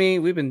 follows me.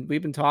 We've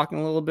been talking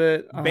a little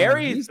bit.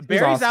 Barry's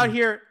awesome. out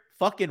here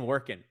fucking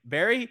working.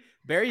 Barry's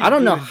I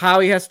don't know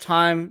how he has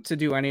time to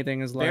do anything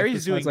in his life.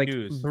 Barry's doing like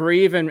news.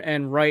 Breathe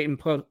and write and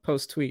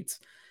post tweets.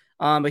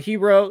 But he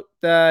wrote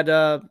that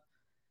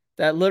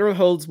that Lillard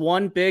holds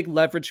one big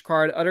leverage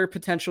card. Other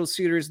potential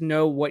suitors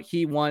know that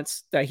he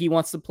wants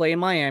to play in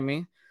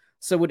Miami.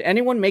 So would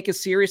anyone make a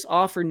serious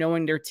offer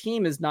knowing their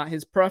team is not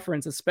his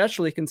preference,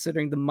 especially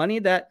considering the money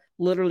that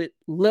Lillard,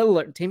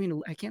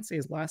 I can't say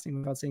his last name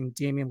without saying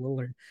Damian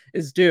Lillard,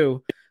 is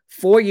due?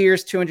 4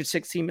 years,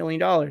 $216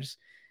 million.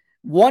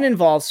 One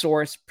involved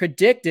source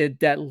predicted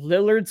that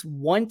Lillard's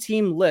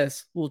one-team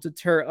list will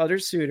deter other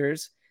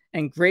suitors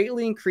and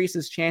greatly increase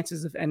his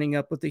chances of ending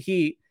up with the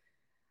Heat.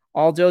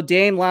 Although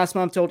Dame last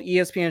month told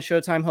ESPN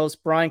Showtime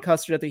host Brian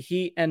Custer that the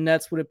Heat and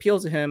Nets would appeal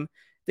to him,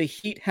 the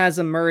Heat has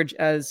emerged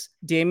as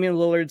Damian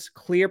Lillard's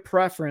clear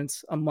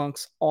preference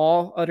amongst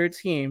all other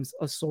teams,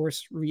 a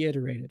source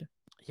reiterated.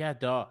 Yeah,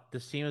 duh.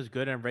 This team is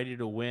good and ready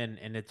to win,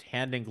 and it's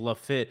hand in glove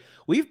fit.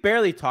 We've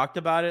barely talked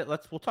about it.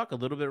 We'll talk a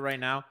little bit right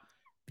now.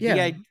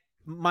 Yeah.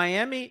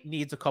 Miami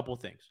needs a couple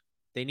things.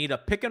 They need a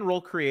pick and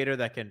roll creator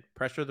that can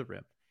pressure the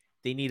rim.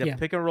 They need a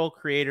pick and roll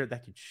creator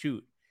that can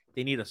shoot.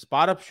 They need a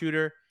spot up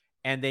shooter,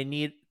 and they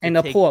need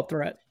a pull-up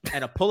threat.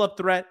 And a pull-up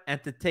threat,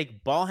 and to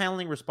take ball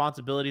handling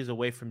responsibilities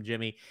away from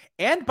Jimmy.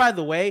 And by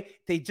the way,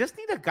 they just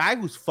need a guy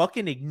who's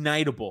fucking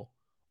ignitable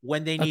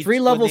when they need a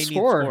 3-level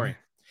scorer.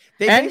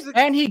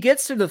 And he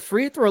gets to the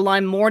free throw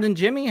line more than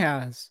Jimmy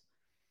has.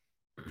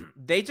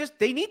 They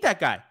need that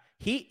guy.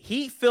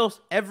 He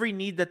fills every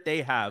need that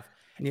they have.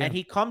 Yeah. And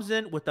he comes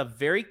in with a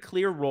very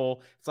clear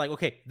role. It's like,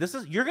 okay,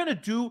 you're going to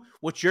do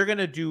what you're going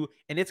to do,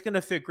 and it's going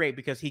to fit great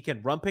because he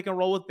can run pick and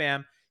roll with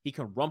Bam. He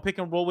can run pick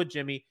and roll with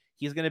Jimmy.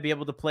 He's going to be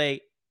able to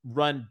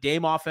run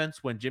Dame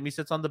offense when Jimmy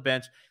sits on the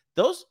bench.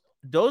 Those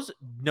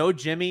no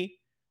Jimmy,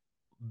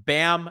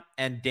 Bam,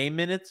 and Dame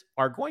minutes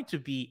are going to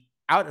be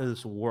out of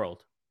this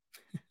world.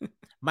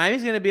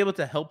 Miami's going to be able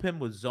to help him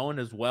with zone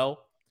as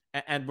well.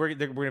 And we're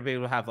going to be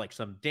able to have like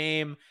some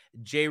Dame,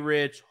 J.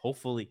 Rich,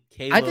 hopefully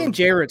Caleb. I think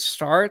J. Rich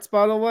starts,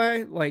 by the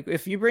way. Like,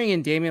 if you bring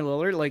in Damian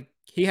Lillard, like,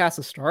 He has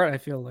to start, I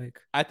feel like.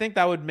 I think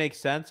that would make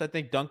sense. I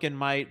think Duncan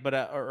might, but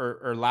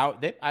or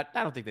Lowry. I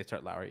don't think they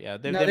start Lowry. Yeah, No,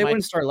 they they might.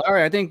 wouldn't start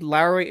Lowry. I think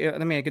Lowry. I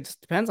mean, it just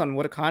depends on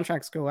what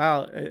contracts go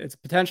out. It's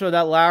potential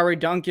that Lowry,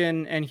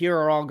 Duncan, and Hero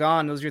are all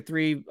gone. Those are your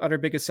three other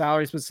biggest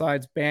salaries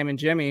besides Bam and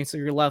Jimmy. So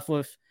you're left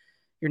with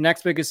your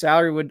next biggest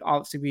salary would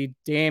obviously be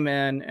Dame,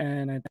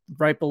 and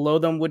right below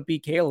them would be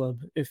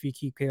Caleb if you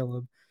keep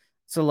Caleb.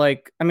 So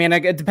like, I mean,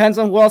 it depends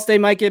on who else they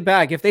might get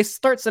back. If they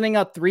start sending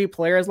out three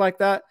players like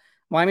that,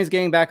 Miami's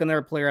getting back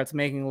another player that's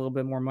making a little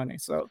bit more money.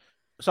 So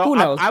who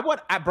knows?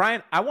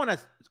 Brian, I want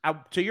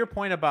to your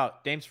point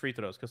about Dame's free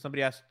throws, because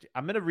somebody asked,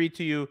 I'm going to read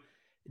to you.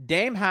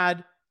 Dame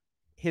had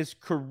his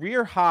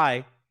career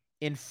high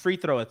in free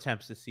throw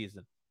attempts this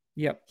season.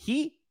 Yep.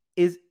 He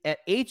is at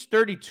age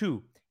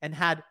 32 and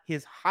had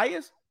his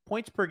highest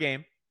points per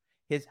game,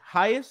 his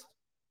highest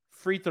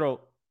free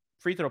throw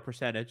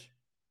percentage,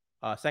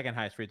 second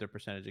highest free throw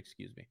percentage,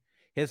 excuse me,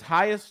 his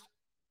highest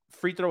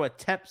free throw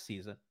attempt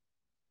season.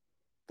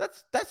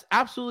 That's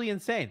absolutely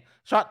insane.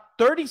 Shot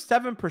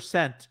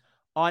 37%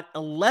 on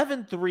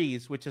 11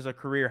 threes, which is a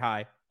career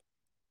high.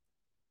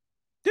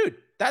 Dude,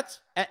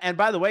 and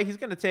by the way, he's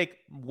going to take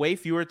way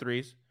fewer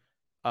threes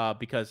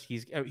because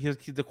he's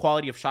the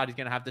quality of shot he's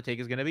going to have to take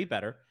is going to be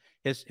better.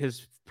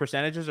 His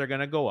percentages are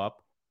going to go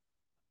up.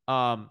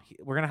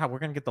 We're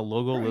gonna get the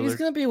logo. Bro, he's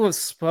gonna be with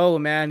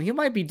Spo, man. He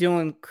might be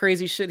doing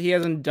crazy shit he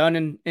hasn't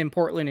done in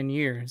Portland in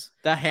years.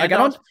 The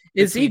handoffs.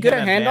 Is he good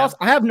at handoffs?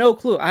 I have no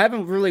clue. I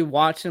haven't really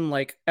watched him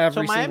like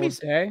every single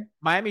day.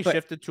 Miami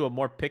shifted to a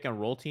more pick and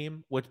roll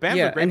team, which Bam's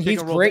a great and pick he's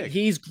and roll great. big.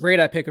 He's great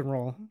at pick and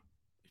roll.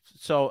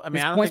 So I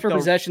mean, his points per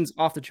possession's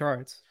off the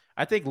charts.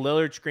 I think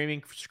Lillard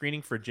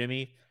screening for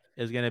Jimmy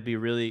is going to be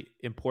really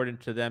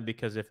important to them,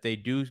 because if they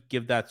do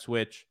give that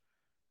switch,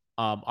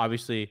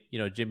 obviously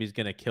Jimmy's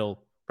going to kill.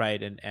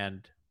 Right,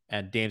 and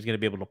Dame's going to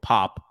be able to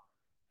pop,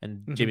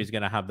 and Jimmy's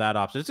going to have that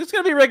option. It's just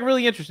going to be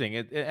really interesting.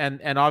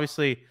 And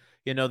obviously,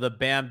 the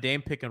Bam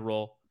Dame pick and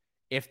roll.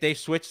 If they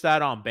switch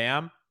that on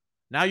Bam,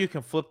 now you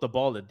can flip the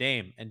ball to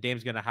Dame, and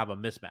Dame's going to have a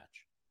mismatch,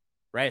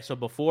 right? So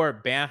before,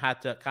 Bam had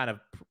to kind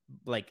of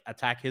like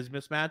attack his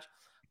mismatch,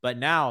 but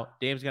now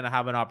Dame's going to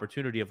have an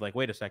opportunity of like,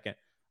 wait a second,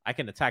 I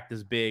can attack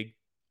this big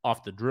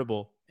off the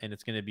dribble, and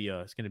it's going to be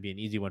an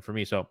easy one for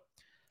me. So.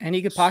 And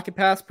he could pocket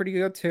pass pretty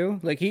good too.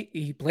 Like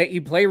he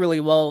play really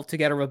well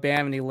together with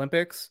Bam in the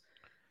Olympics.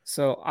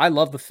 So I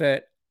love the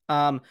fit.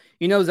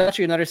 There's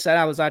actually another stat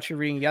I was actually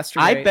reading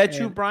yesterday. I bet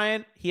you,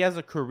 Brian, he has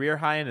a career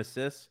high in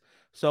assists.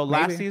 So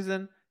last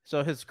season,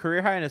 his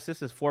career high in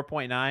assists is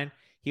 4.9.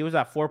 He was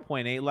at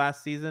 4.8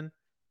 last season.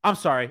 I'm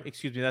sorry,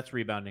 excuse me, that's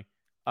rebounding.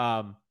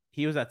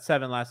 He was at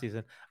 7 last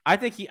season. I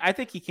think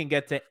he can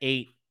get to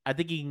 8. I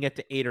think he can get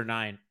to 8 or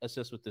 9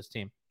 assists with this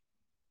team.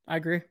 I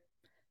agree.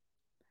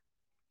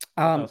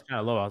 That was kind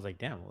of low. I was like,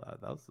 damn,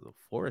 that was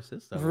 4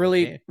 assists.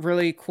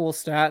 Really cool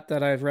stat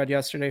that I've read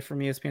yesterday from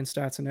ESPN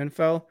Stats and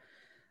Info.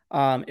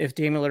 If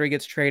Damian Lillard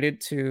gets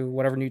traded to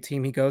whatever new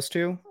team he goes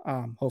to,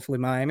 hopefully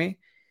Miami,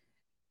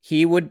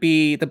 he would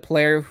be the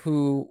player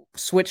who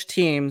switched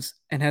teams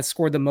and has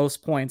scored the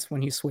most points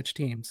when he switched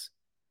teams.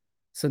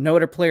 So no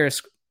other player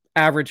has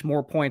averaged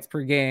more points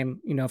per game,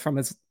 from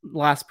his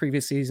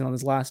previous season on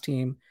his last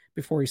team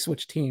before he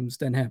switched teams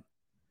than him.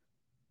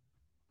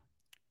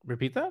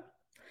 Repeat that?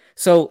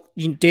 So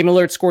Damian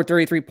Lillard scored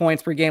 33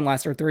 points per game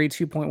last, or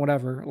 32 point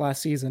whatever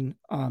last season.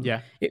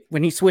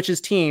 When he switches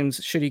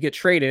teams, should he get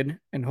traded,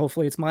 and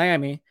hopefully it's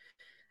Miami,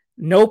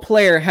 no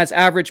player has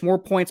averaged more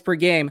points per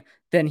game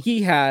than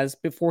he has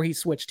before he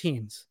switched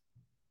teams.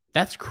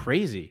 That's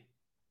crazy.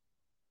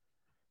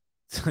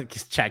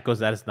 Chat goes,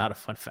 that is not a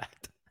fun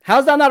fact.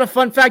 How's that not a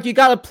fun fact? You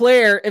got a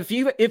player, if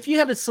you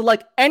had to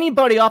select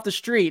anybody off the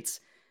streets,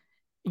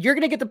 you're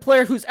going to get the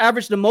player who's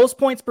averaged the most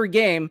points per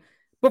game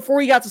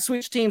before he got to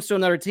switch teams to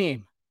another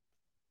team.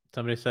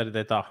 Somebody said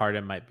they thought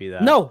Harden might be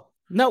that. No,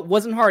 it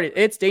wasn't Harden.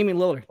 It's Damian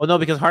Lillard. Well, no,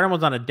 because Harden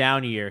was on a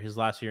down year his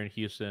last year in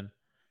Houston.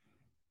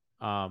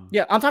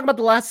 Yeah, I'm talking about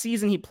the last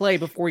season he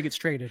played before he gets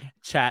traded.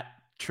 Chat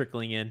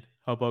trickling in.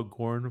 How about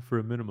Gordon for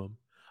a minimum?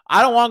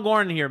 I don't want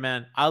Gordon here,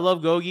 man. I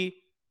love Gogi.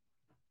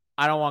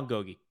 I don't want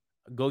Gogi.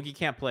 Gogi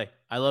can't play.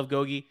 I love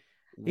Gogi.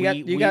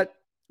 You got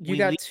 2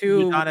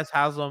 Udonis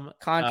Haslem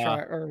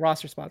contract or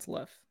roster spots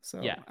left.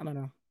 So yeah, I don't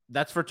know.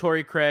 That's for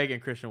Torrey Craig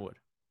and Christian Wood.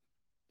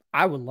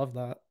 I would love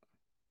that.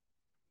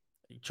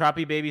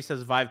 Choppy Baby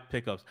says vibe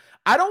pickups.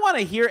 I don't want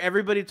to hear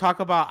everybody talk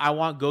about I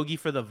want Gogi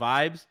for the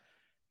vibes,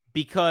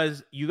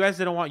 because you guys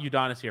didn't want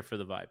Udonis here for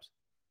the vibes.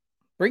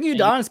 Bring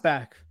Udonis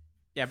back.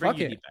 Yeah, bring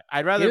UD back.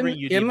 I'd rather bring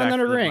UD back for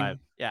the vibe.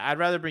 Yeah, I'd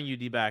rather bring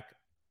UD back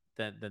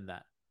than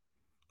that.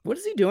 What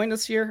is he doing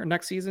this year or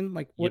next season?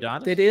 Like, what,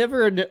 Udonis? did they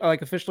ever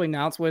officially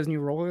announce what his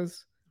new role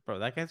is? Bro,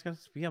 that guy's gonna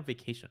be on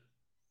vacation.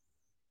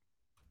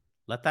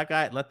 Let that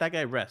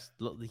guy rest.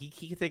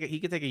 He can take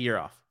a year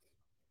off.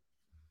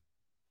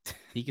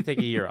 He can take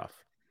a year off.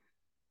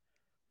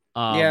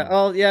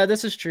 Yeah,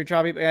 this is true,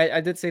 Choppy. I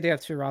did say they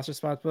have 2 roster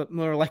spots, but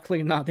more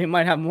likely not. They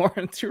might have more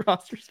than 2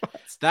 roster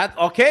spots. That's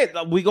okay.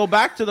 We go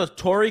back to the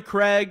Torrey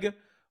Craig,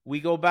 We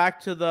go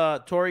back to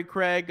the Torrey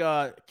Craig,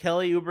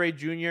 Kelly Oubre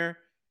Jr.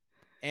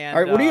 And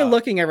All right, what are you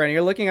looking at right now?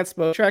 You're looking at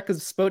Spotrac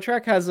because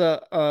Spotrac has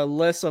a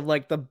list of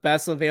like the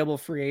best available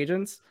free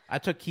agents. I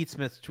took Keith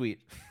Smith's tweet.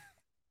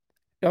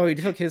 Oh, you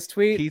took his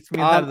tweet? Keith Smith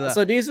out of the...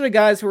 So these are the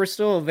guys who are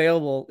still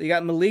available. You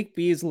got Malik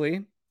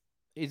Beasley.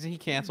 Isn't he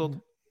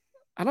canceled?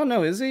 I don't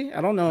know. Is he?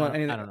 I don't know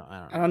anything.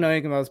 I don't know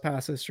anything about his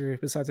past history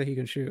besides that he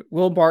can shoot.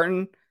 Will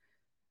Barton.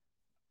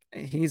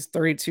 He's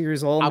 32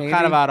 years old. I'm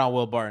kind of out on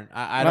Will Barton.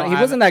 He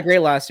wasn't that great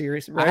last year.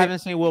 Right? I haven't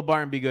seen Will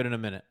Barton be good in a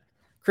minute.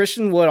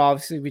 Christian Wood,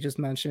 obviously, we just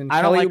mentioned.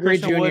 I don't Kelly like Oubre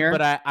Christian Jr. Wood,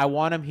 but I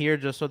want him here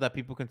just so that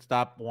people can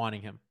stop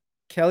wanting him.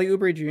 Kelly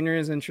Oubre Jr.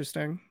 is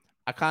interesting.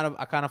 I kind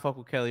of fuck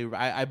with Kelly.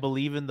 I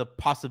believe in the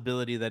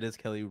possibility that is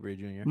Kelly Oubre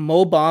Jr.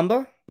 Mo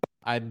Bamba.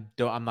 I'm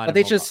not. But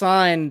they just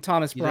signed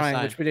Thomas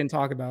Bryant, which we didn't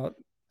talk about.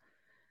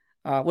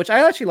 Which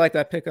I actually like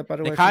that pickup, by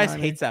the way. Nikai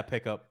hates that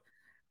pickup.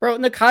 Bro,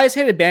 Nikai's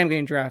hated Bam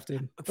getting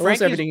drafted.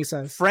 That's everything he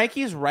says.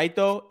 Frankie's right,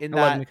 though, in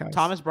that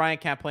Thomas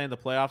Bryant can't play in the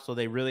playoffs, so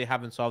they really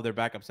haven't solved their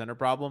backup center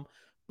problem.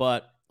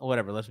 But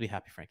whatever, let's be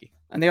happy, Frankie.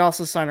 And they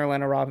also signed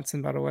Orlando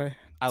Robinson, by the way.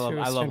 I love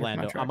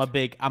Lando.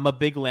 Contract. I'm a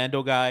big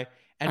Lando guy.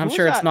 And I'm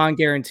sure it's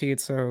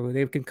non-guaranteed, so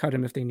they can cut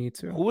him if they need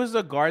to. Who was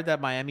the guard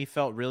that Miami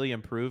felt really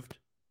improved?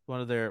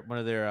 One of their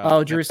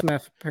Drew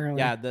Smith, apparently.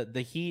 Yeah,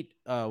 the Heat,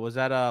 was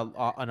that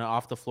an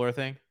off the floor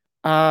thing?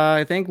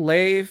 I think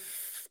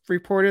Leif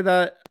reported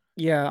that.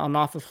 Yeah, on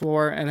off the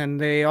floor. And then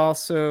there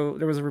was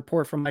a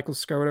report from Michael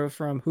Scotto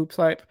from Hoops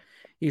Hype.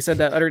 He said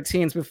that other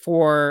teams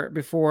before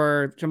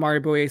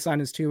Jamari Bouyea signed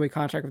his 2-way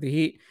contract with the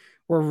Heat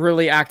were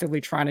really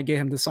actively trying to get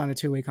him to sign a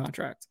 2-way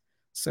contract.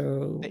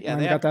 So yeah,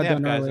 they have guys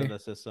in the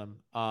system.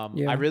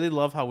 I really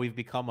love how we've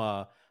become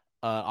a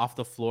off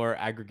the floor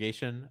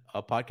aggregation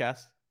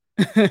podcast.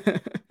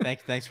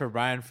 Thanks for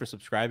Brian for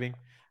subscribing.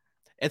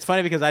 It's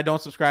funny because I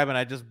don't subscribe and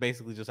I just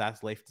basically just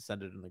asked Leif to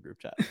send it in the group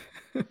chat.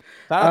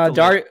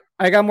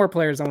 I got more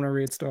players I want to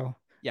read still.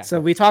 Yeah. So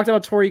we talked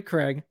about Torrey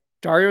Craig,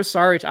 Dario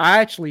Saric. I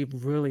actually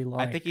really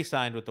like. I think he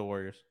signed with the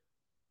Warriors.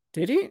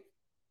 Did he?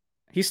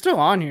 He's still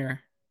on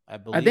here.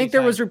 I think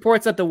there was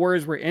reports that the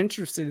Warriors were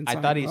interested in. I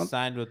thought he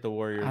signed with the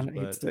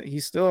Warriors, but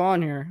he's still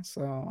on here.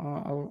 So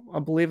I'll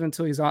believe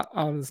until he's out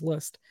of his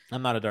list.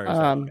 I'm not a Dario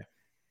Saric guy.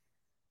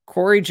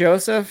 Corey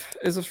Joseph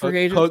is a free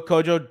agent.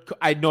 Kojo,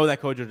 I know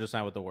that Kojo just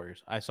signed with the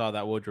Warriors. I saw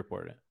that Woj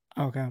reported it.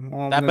 Okay,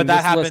 well, that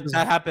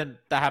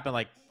happened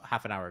like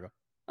half an hour ago.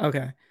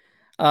 Okay,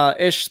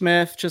 Ish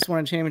Smith just won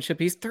a championship.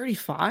 He's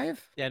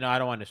 35. Yeah, no, I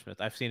don't want Ish Smith.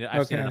 I've seen it.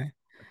 I've seen it.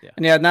 Yeah.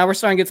 And yeah, now we're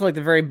starting to get to like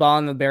the very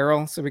bottom of the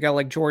barrel. So we got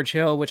like George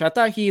Hill, which I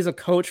thought he's a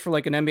coach for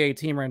like an NBA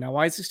team right now.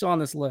 Why is he still on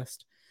this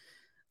list?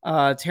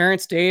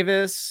 Terrence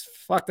Davis,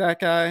 fuck that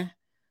guy.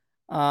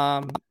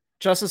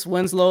 Justice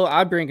Winslow,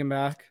 I'd bring him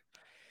back.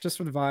 Just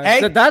for the vibes.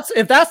 Hey,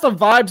 if that's the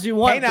vibes you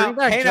want, bring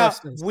back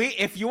Justice.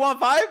 If you want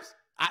vibes,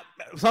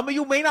 some of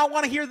you may not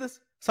want to hear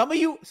this. Some of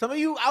you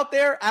out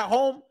there at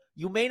home,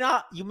 you may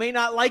not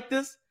like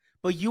this,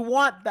 but you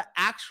want the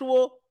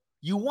actual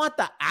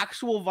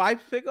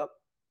vibes pickup.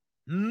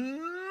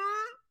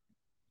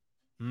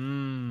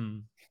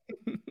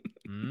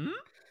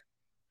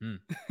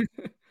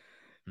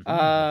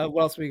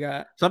 What else we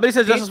got? Somebody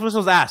says Justice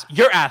Winslow's ass.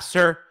 Your ass,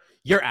 sir.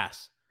 Your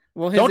ass.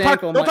 Well, don't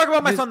talk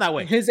about my son that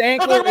way. His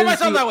ankle. Don't talk about my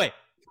son that way.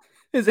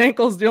 His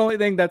ankle's the only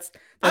thing that's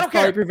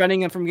probably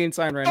preventing him from getting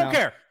signed right now. I don't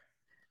care.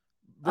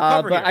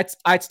 But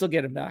I'd still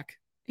get him back.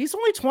 He's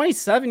only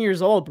 27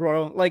 years old,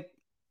 bro. Like,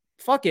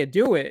 fuck it,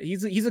 do it.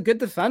 He's a good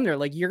defender.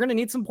 Like, you're gonna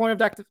need some point of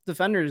attack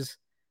defenders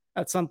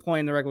at some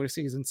point in the regular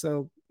season.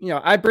 So,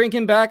 I bring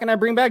him back and I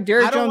bring back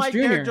Derrick Jones Jr. I don't like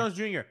Derrick Jones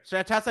Jr.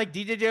 So that's like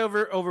DJJ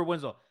over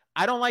Winslow.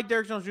 I don't like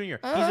Derrick Jones Jr. He's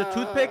a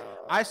toothpick.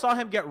 I saw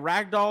him get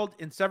ragdolled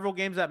in several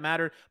games that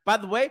mattered. By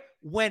the way,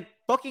 when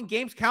fucking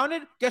games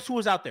counted, guess who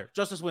was out there?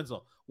 Justice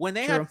Winslow. When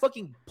they had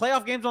fucking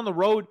playoff games on the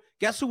road,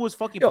 guess who was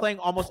fucking playing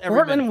almost every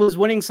Portland minute? Was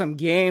winning some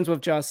games with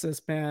Justice,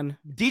 man.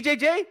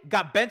 DJJ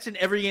got benched in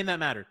every game that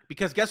mattered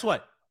because guess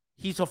what?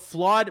 He's a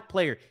flawed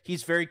player.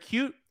 He's very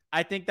cute.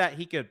 I think that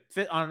he could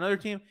fit on another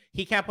team.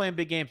 He can't play in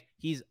big games.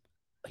 He's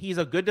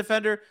a good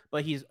defender,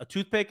 but he's a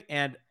toothpick,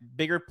 and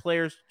bigger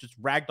players just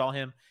ragdoll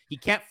him. He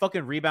can't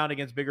fucking rebound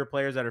against bigger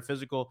players that are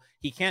physical.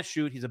 He can't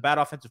shoot. He's a bad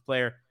offensive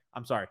player.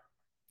 I'm sorry.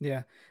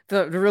 Yeah.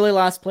 The really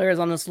last players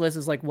on this list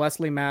is like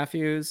Wesley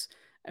Matthews.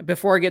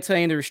 Before I get to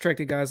any of the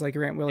restricted guys like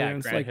Grant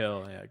Williams. Grant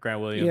Hill. Yeah, Grant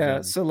Williams.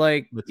 Yeah, so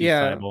like,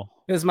 Bismack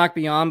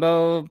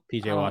Biyombo.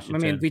 PJ Washington. I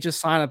mean, we just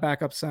signed a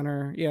backup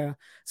center. Yeah.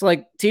 So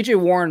like TJ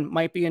Warren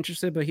might be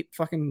interested, but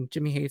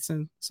Jimmy hates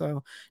him.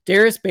 So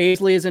Darius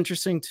Baisley is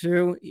interesting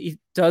too. He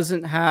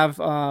doesn't have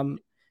a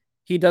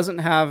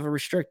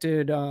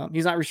restricted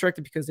he's not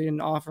restricted because they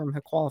didn't offer him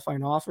a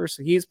qualifying offer.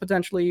 So he's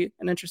potentially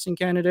an interesting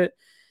candidate.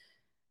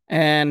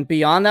 And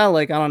beyond that,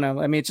 like, I don't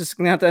know. I mean, it's just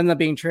going to have to end up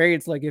being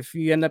trades. Like, if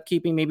you end up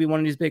keeping maybe one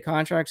of these big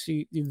contracts,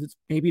 you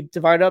maybe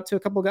divide it up to a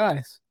couple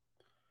guys.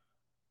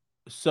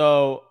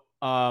 So,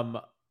 and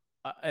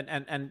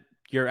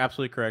you're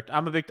absolutely correct.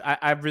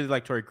 I really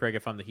like Torrey Craig.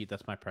 If I'm the Heat,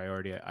 that's my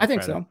priority. I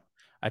think so.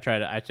 I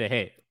say,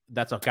 hey,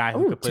 that's a guy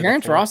who could play.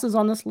 Terrence Ross is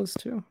on this list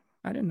too.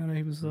 I didn't know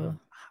he was.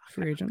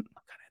 free agent.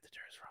 I'm kind of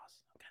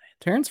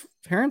into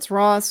Terrence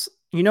Ross,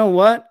 you know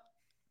what?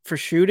 For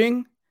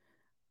shooting,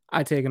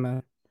 I take him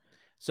out.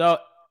 So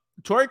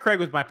Torrey Craig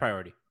was my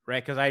priority,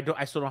 right? Because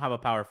I still don't have a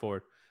power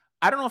forward.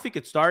 I don't know if he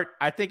could start.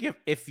 I think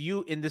if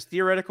you in this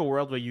theoretical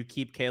world where you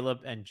keep Caleb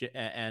and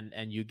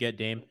you get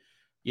Dame,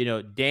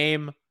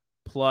 Dame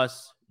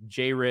plus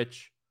J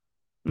Rich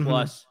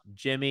plus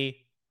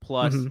Jimmy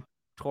plus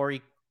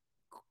Torrey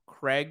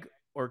Craig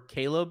or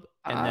Caleb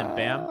and then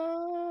Bam.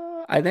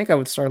 I think I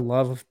would start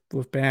Love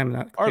with Bam. In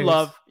that or case.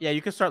 Love. Yeah,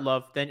 you can start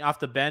Love. Then off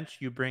the bench,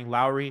 you bring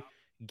Lowry,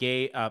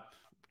 Gabe. I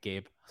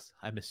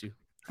miss you.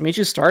 I mean,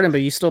 you start him,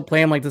 but you still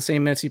play him like the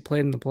same minutes he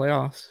played in the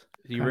playoffs.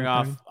 You bring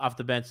off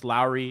the bench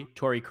Lowry,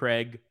 Torrey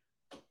Craig,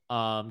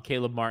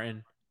 Caleb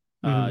Martin,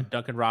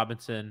 Duncan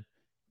Robinson,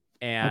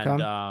 and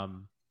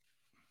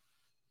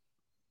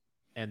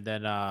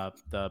then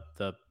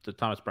the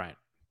Thomas Bryant.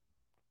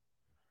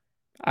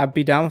 I'd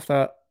be down with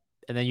that.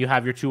 And then you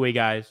have your two-way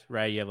guys,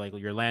 right? You have like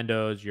your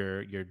Landos,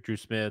 your Drew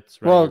Smiths.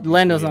 Right? Well,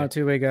 Lando's not a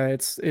two-way guy.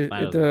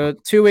 The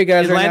two-way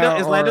guys is are Lando. now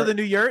Is Lando the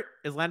new Yurt?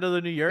 Is Lando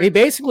the new Yurt? He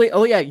basically.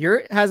 Oh yeah,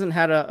 Yurt hasn't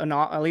had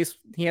at least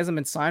he hasn't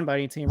been signed by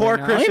any team. Poor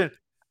right Christian.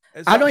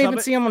 I don't even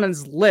see him on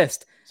his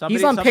list.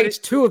 He's on page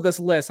 2 of this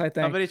list, I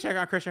think. Somebody check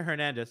on Christian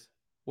Hernandez.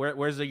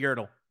 Where's the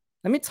Yurtle?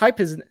 Let me type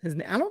his.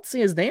 I don't see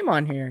his name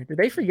on here. Did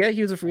they forget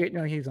he was a free agent?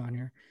 No, he's on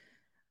here.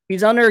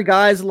 He's under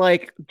guys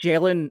like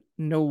Jalen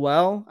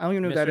Noel. I don't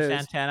even know who that is.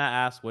 Santana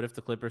asked, "What if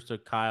the Clippers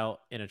took Kyle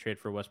in a trade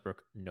for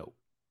Westbrook?" No.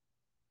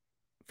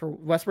 For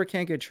Westbrook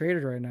can't get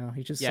traded right now.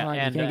 He just signed.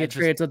 And, he can't get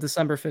traded until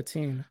December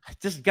 15.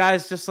 Let's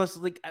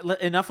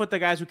enough with the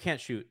guys who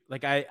can't shoot.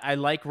 Like I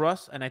like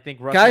Russ, and I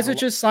think Russ. Guys who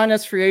just signed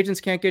as free agents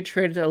can't get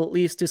traded at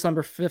least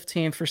December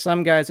 15. For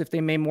some guys, if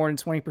they made more than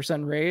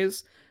 20%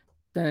 raise,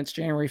 then it's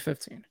January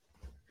 15.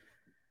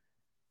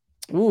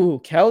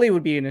 Ooh, Kelly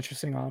would be an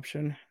interesting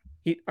option.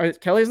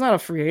 Kelly's not a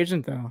free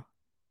agent though.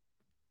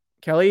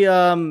 Kelly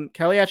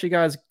actually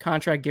got his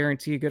contract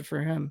guarantee. Good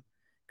for him,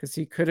 because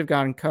he could have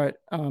gotten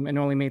cut and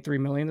only made $3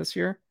 million this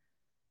year.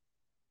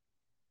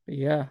 But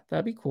yeah,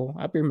 that'd be cool.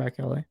 I'd bring back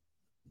Kelly.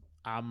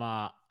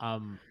 Bro,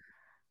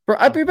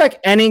 I'd bring back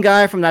any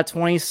guy from that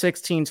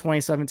 2016,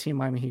 2017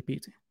 Miami Heat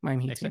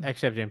team.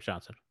 Except James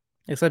Johnson.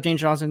 Except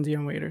James Johnson and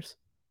Dion Waiters.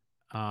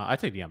 I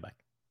take Dion back.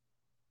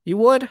 You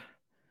would?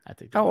 I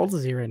think. How old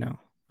is he right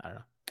now? I don't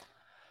know.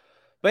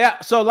 But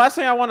yeah, so last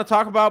thing I want to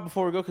talk about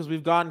before we go, because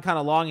we've gotten kind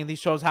of long and these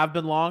shows have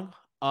been long.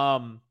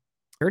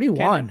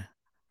 31.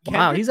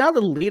 Wow, he's out of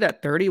the league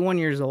at 31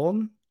 years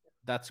old.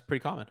 That's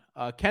pretty common.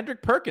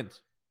 Kendrick Perkins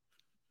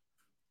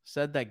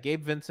said that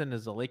Gabe Vincent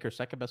is the Lakers'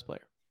 second best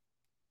player.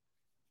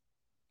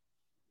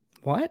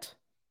 What?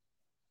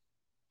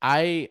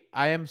 I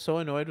am so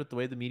annoyed with the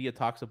way the media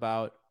talks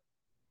about.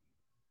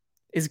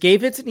 Is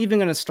Gabe Vincent even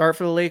going to start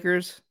for the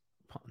Lakers?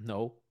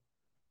 No.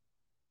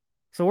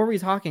 So what were we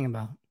talking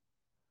about?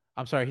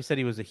 I'm sorry. He said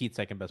he was the Heat's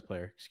second best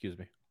player. Excuse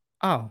me.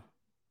 Oh.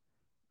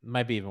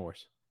 Might be even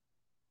worse.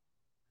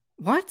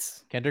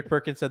 What? Kendrick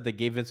Perkins said that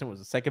Gabe Vincent was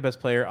the second best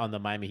player on the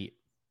Miami Heat.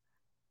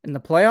 In the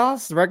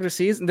playoffs, the regular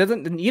season,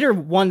 either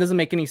one doesn't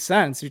make any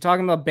sense. You're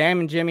talking about Bam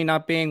and Jimmy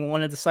not being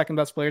one of the second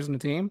best players in the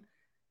team.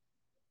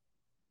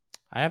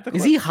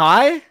 Is he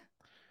high?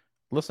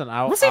 Listen,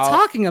 what's he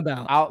talking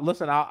about?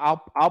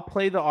 I'll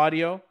play the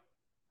audio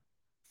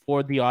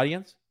for the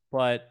audience,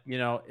 but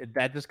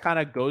that just kind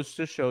of goes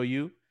to show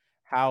you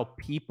how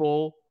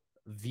people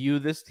view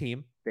this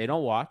team. They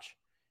don't watch,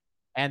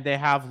 and they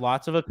have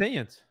lots of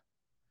opinions.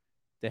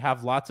 They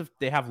have lots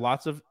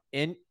of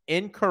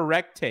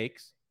incorrect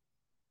takes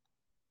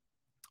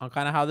on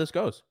kind of how this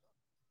goes.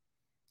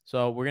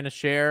 So we're gonna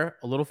share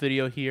a little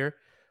video here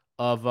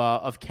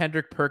of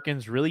Kendrick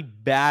Perkins' really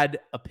bad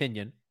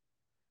opinion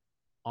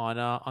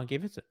on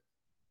Gabe Vincent.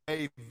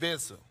 Hey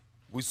Vincent,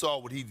 we saw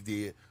what he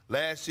did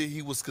last year.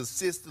 He was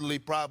consistently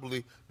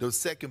probably the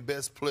second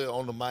best player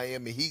on the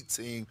Miami Heat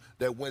team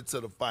that went to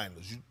the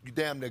finals. You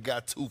damn near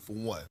got 2 for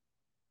 1.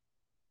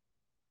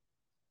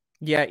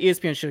 Yeah,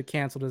 ESPN should have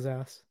canceled his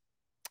ass.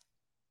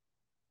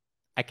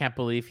 I can't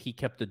believe he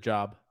kept the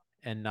job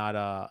and not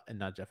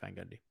Jeff Van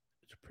Gundy.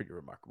 It's pretty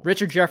remarkable.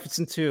 Richard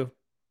Jefferson too.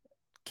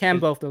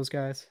 Both those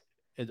guys.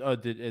 Did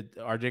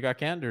RJ got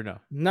canned or no?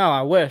 No,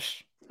 I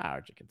wish.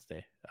 RJ can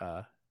stay.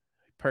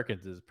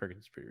 Perkins is pretty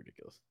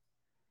ridiculous.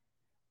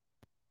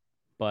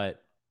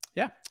 But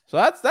yeah, so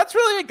that's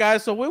really it,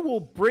 guys. So we will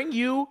bring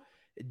you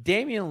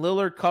Damian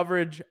Lillard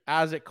coverage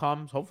as it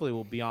comes. Hopefully,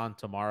 we'll be on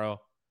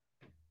tomorrow.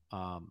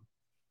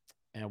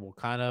 And we'll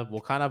kind of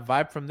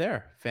vibe from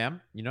there,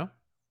 fam.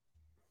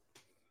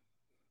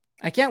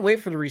 I can't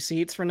wait for the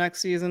receipts for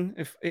next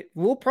season.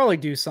 We'll probably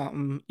do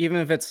something, even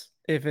if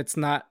it's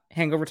not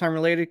hangover time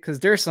related, because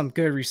there's some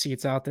good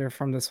receipts out there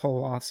from this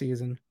whole off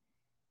season.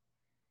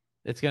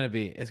 It's gonna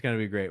be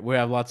great. We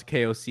have lots of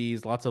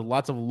KOCs,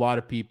 a lot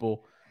of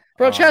people.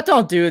 Bro, chat,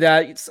 don't do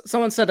that.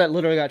 Someone said that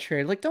literally got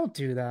traded. Like, don't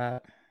do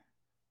that.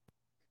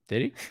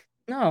 Did he?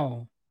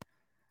 No.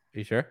 Are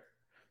you sure?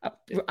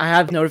 I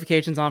have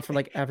notifications on for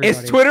like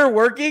everybody. Is Twitter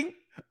working?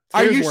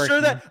 Are you working.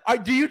 sure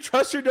that? Do you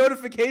trust your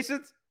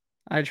notifications?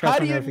 I trust How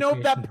do my you know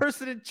that notifications.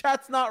 person in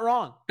chat's not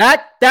wrong?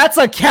 That's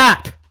a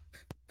cap.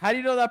 How do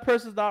you know that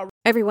person's not wrong?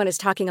 Everyone is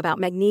talking about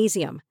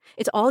magnesium.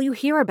 It's all you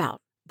hear about.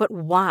 But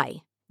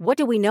why? What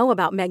do we know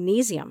about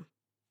magnesium?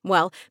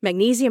 Well,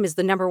 magnesium is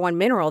the number one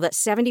mineral that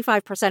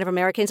 75% of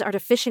Americans are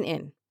deficient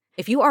in.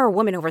 If you are a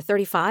woman over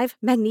 35,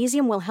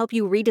 magnesium will help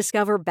you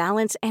rediscover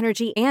balance,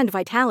 energy, and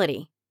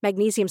vitality.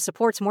 Magnesium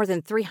supports more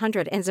than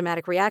 300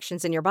 enzymatic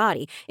reactions in your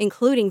body,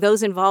 including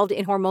those involved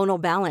in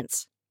hormonal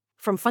balance.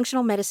 From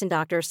functional medicine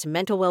doctors to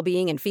mental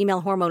well-being and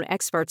female hormone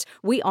experts,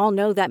 we all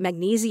know that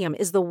magnesium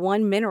is the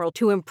one mineral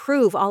to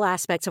improve all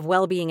aspects of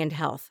well-being and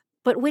health.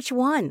 But which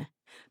one?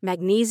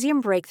 Magnesium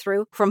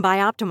Breakthrough from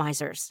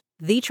Bioptimizers,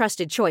 the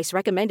trusted choice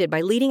recommended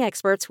by leading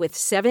experts with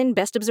 7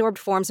 best-absorbed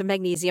forms of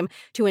magnesium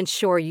to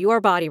ensure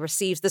your body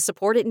receives the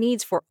support it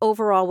needs for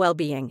overall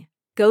well-being.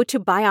 Go to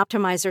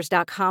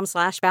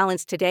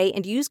bioptimizers.com/balance today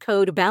and use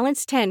code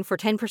BALANCE10 for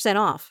 10%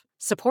 off.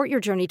 Support your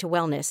journey to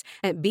wellness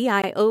at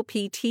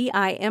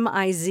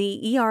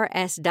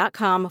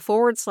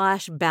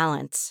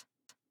bioptimizers.com/balance.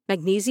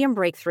 Magnesium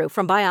Breakthrough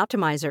from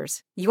Bioptimizers,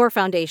 your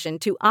foundation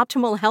to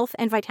optimal health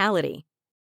and vitality.